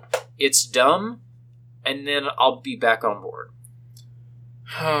know it's dumb, and then I'll be back on board.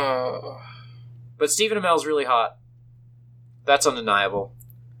 But Stephen Amell's really hot. That's undeniable.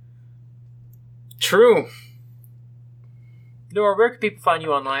 True. Nora, where can people find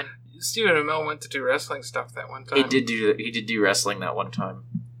you online? Stephen Amell went to do wrestling stuff that one time. He did do wrestling that one time.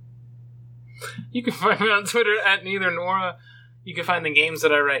 You can find me on Twitter at NeitherNora. You can find the games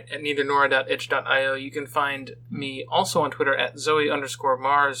that I write at neithernora.itch.io. You can find me also on Twitter at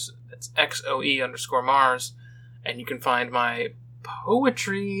Zoe_Mars. That's XOE_Mars. And you can find my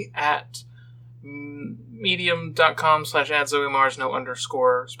poetry at medium.com/@ZoeMars, no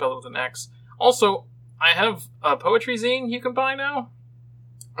underscore, spelled with an X. Also, I have a poetry zine you can buy now.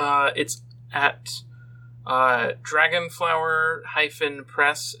 It's at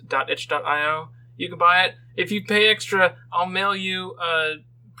dragonflower-press.itch.io. You can buy it. If you pay extra, I'll mail you a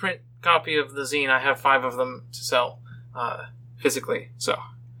print copy of the zine. I have 5 of them to sell physically. So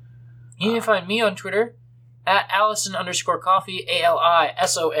you can find me on Twitter at Allison_coffee,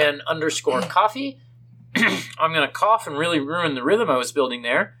 ALISON_coffee. I'm going to cough and really ruin the rhythm I was building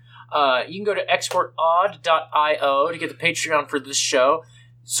there. You can go to exportodd.io to get the Patreon for this show.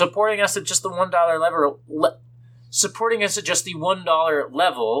 Supporting us at just the $1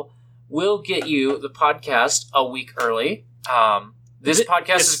 level will get you the podcast a week early. This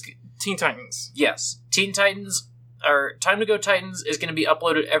podcast is Teen Titans. Yes, Teen Titans or Time to Go Titans is going to be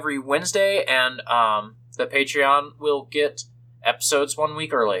uploaded every Wednesday, and the Patreon will get episodes 1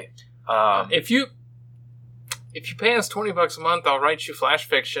 week early. If you pay us $20 a month, I'll write you flash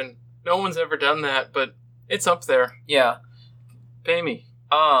fiction. No one's ever done that, but it's up there. Yeah, pay me.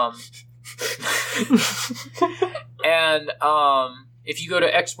 And If you go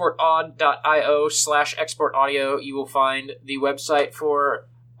to exportaud.io/exportaudio, you will find the website for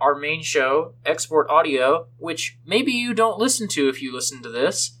our main show, Export Audio, which maybe you don't listen to if you listen to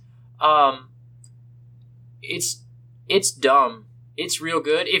this. It's dumb. It's real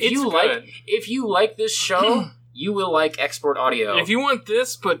good. If you like this show, you will like Export Audio. If you want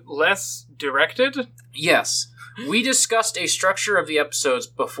this but less directed, yes. We discussed a structure of the episodes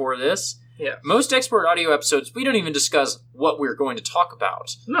before this. Yeah. Most Export Audio episodes, we don't even discuss what we're going to talk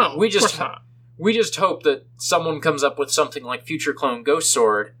about. No, we just of course not. We just hope that someone comes up with something like Future Clone Ghost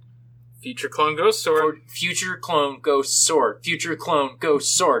Sword. Future Clone Ghost Sword. Future Clone Ghost Sword. Future Clone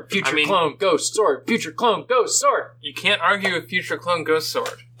Ghost Sword. Future Clone Ghost Sword. Future Clone Ghost Sword. You can't argue with Future Clone Ghost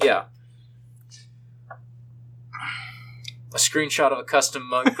Sword. Yeah. A screenshot of a custom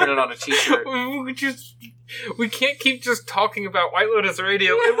mug printed on a t-shirt. We can't keep just talking about White Lotus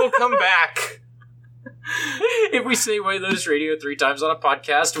Radio. It will come back. If we say White Lotus Radio 3 times on a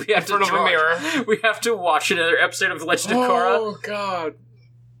podcast, we have in front of a mirror. We have to watch another episode of The Legend of Korra. Oh God,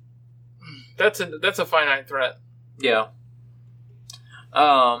 that's a finite threat. Yeah.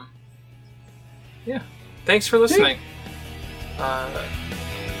 Yeah. Thanks for listening.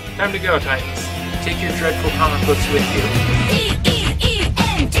 Time to go, Titans. Take your dreadful comic books with you.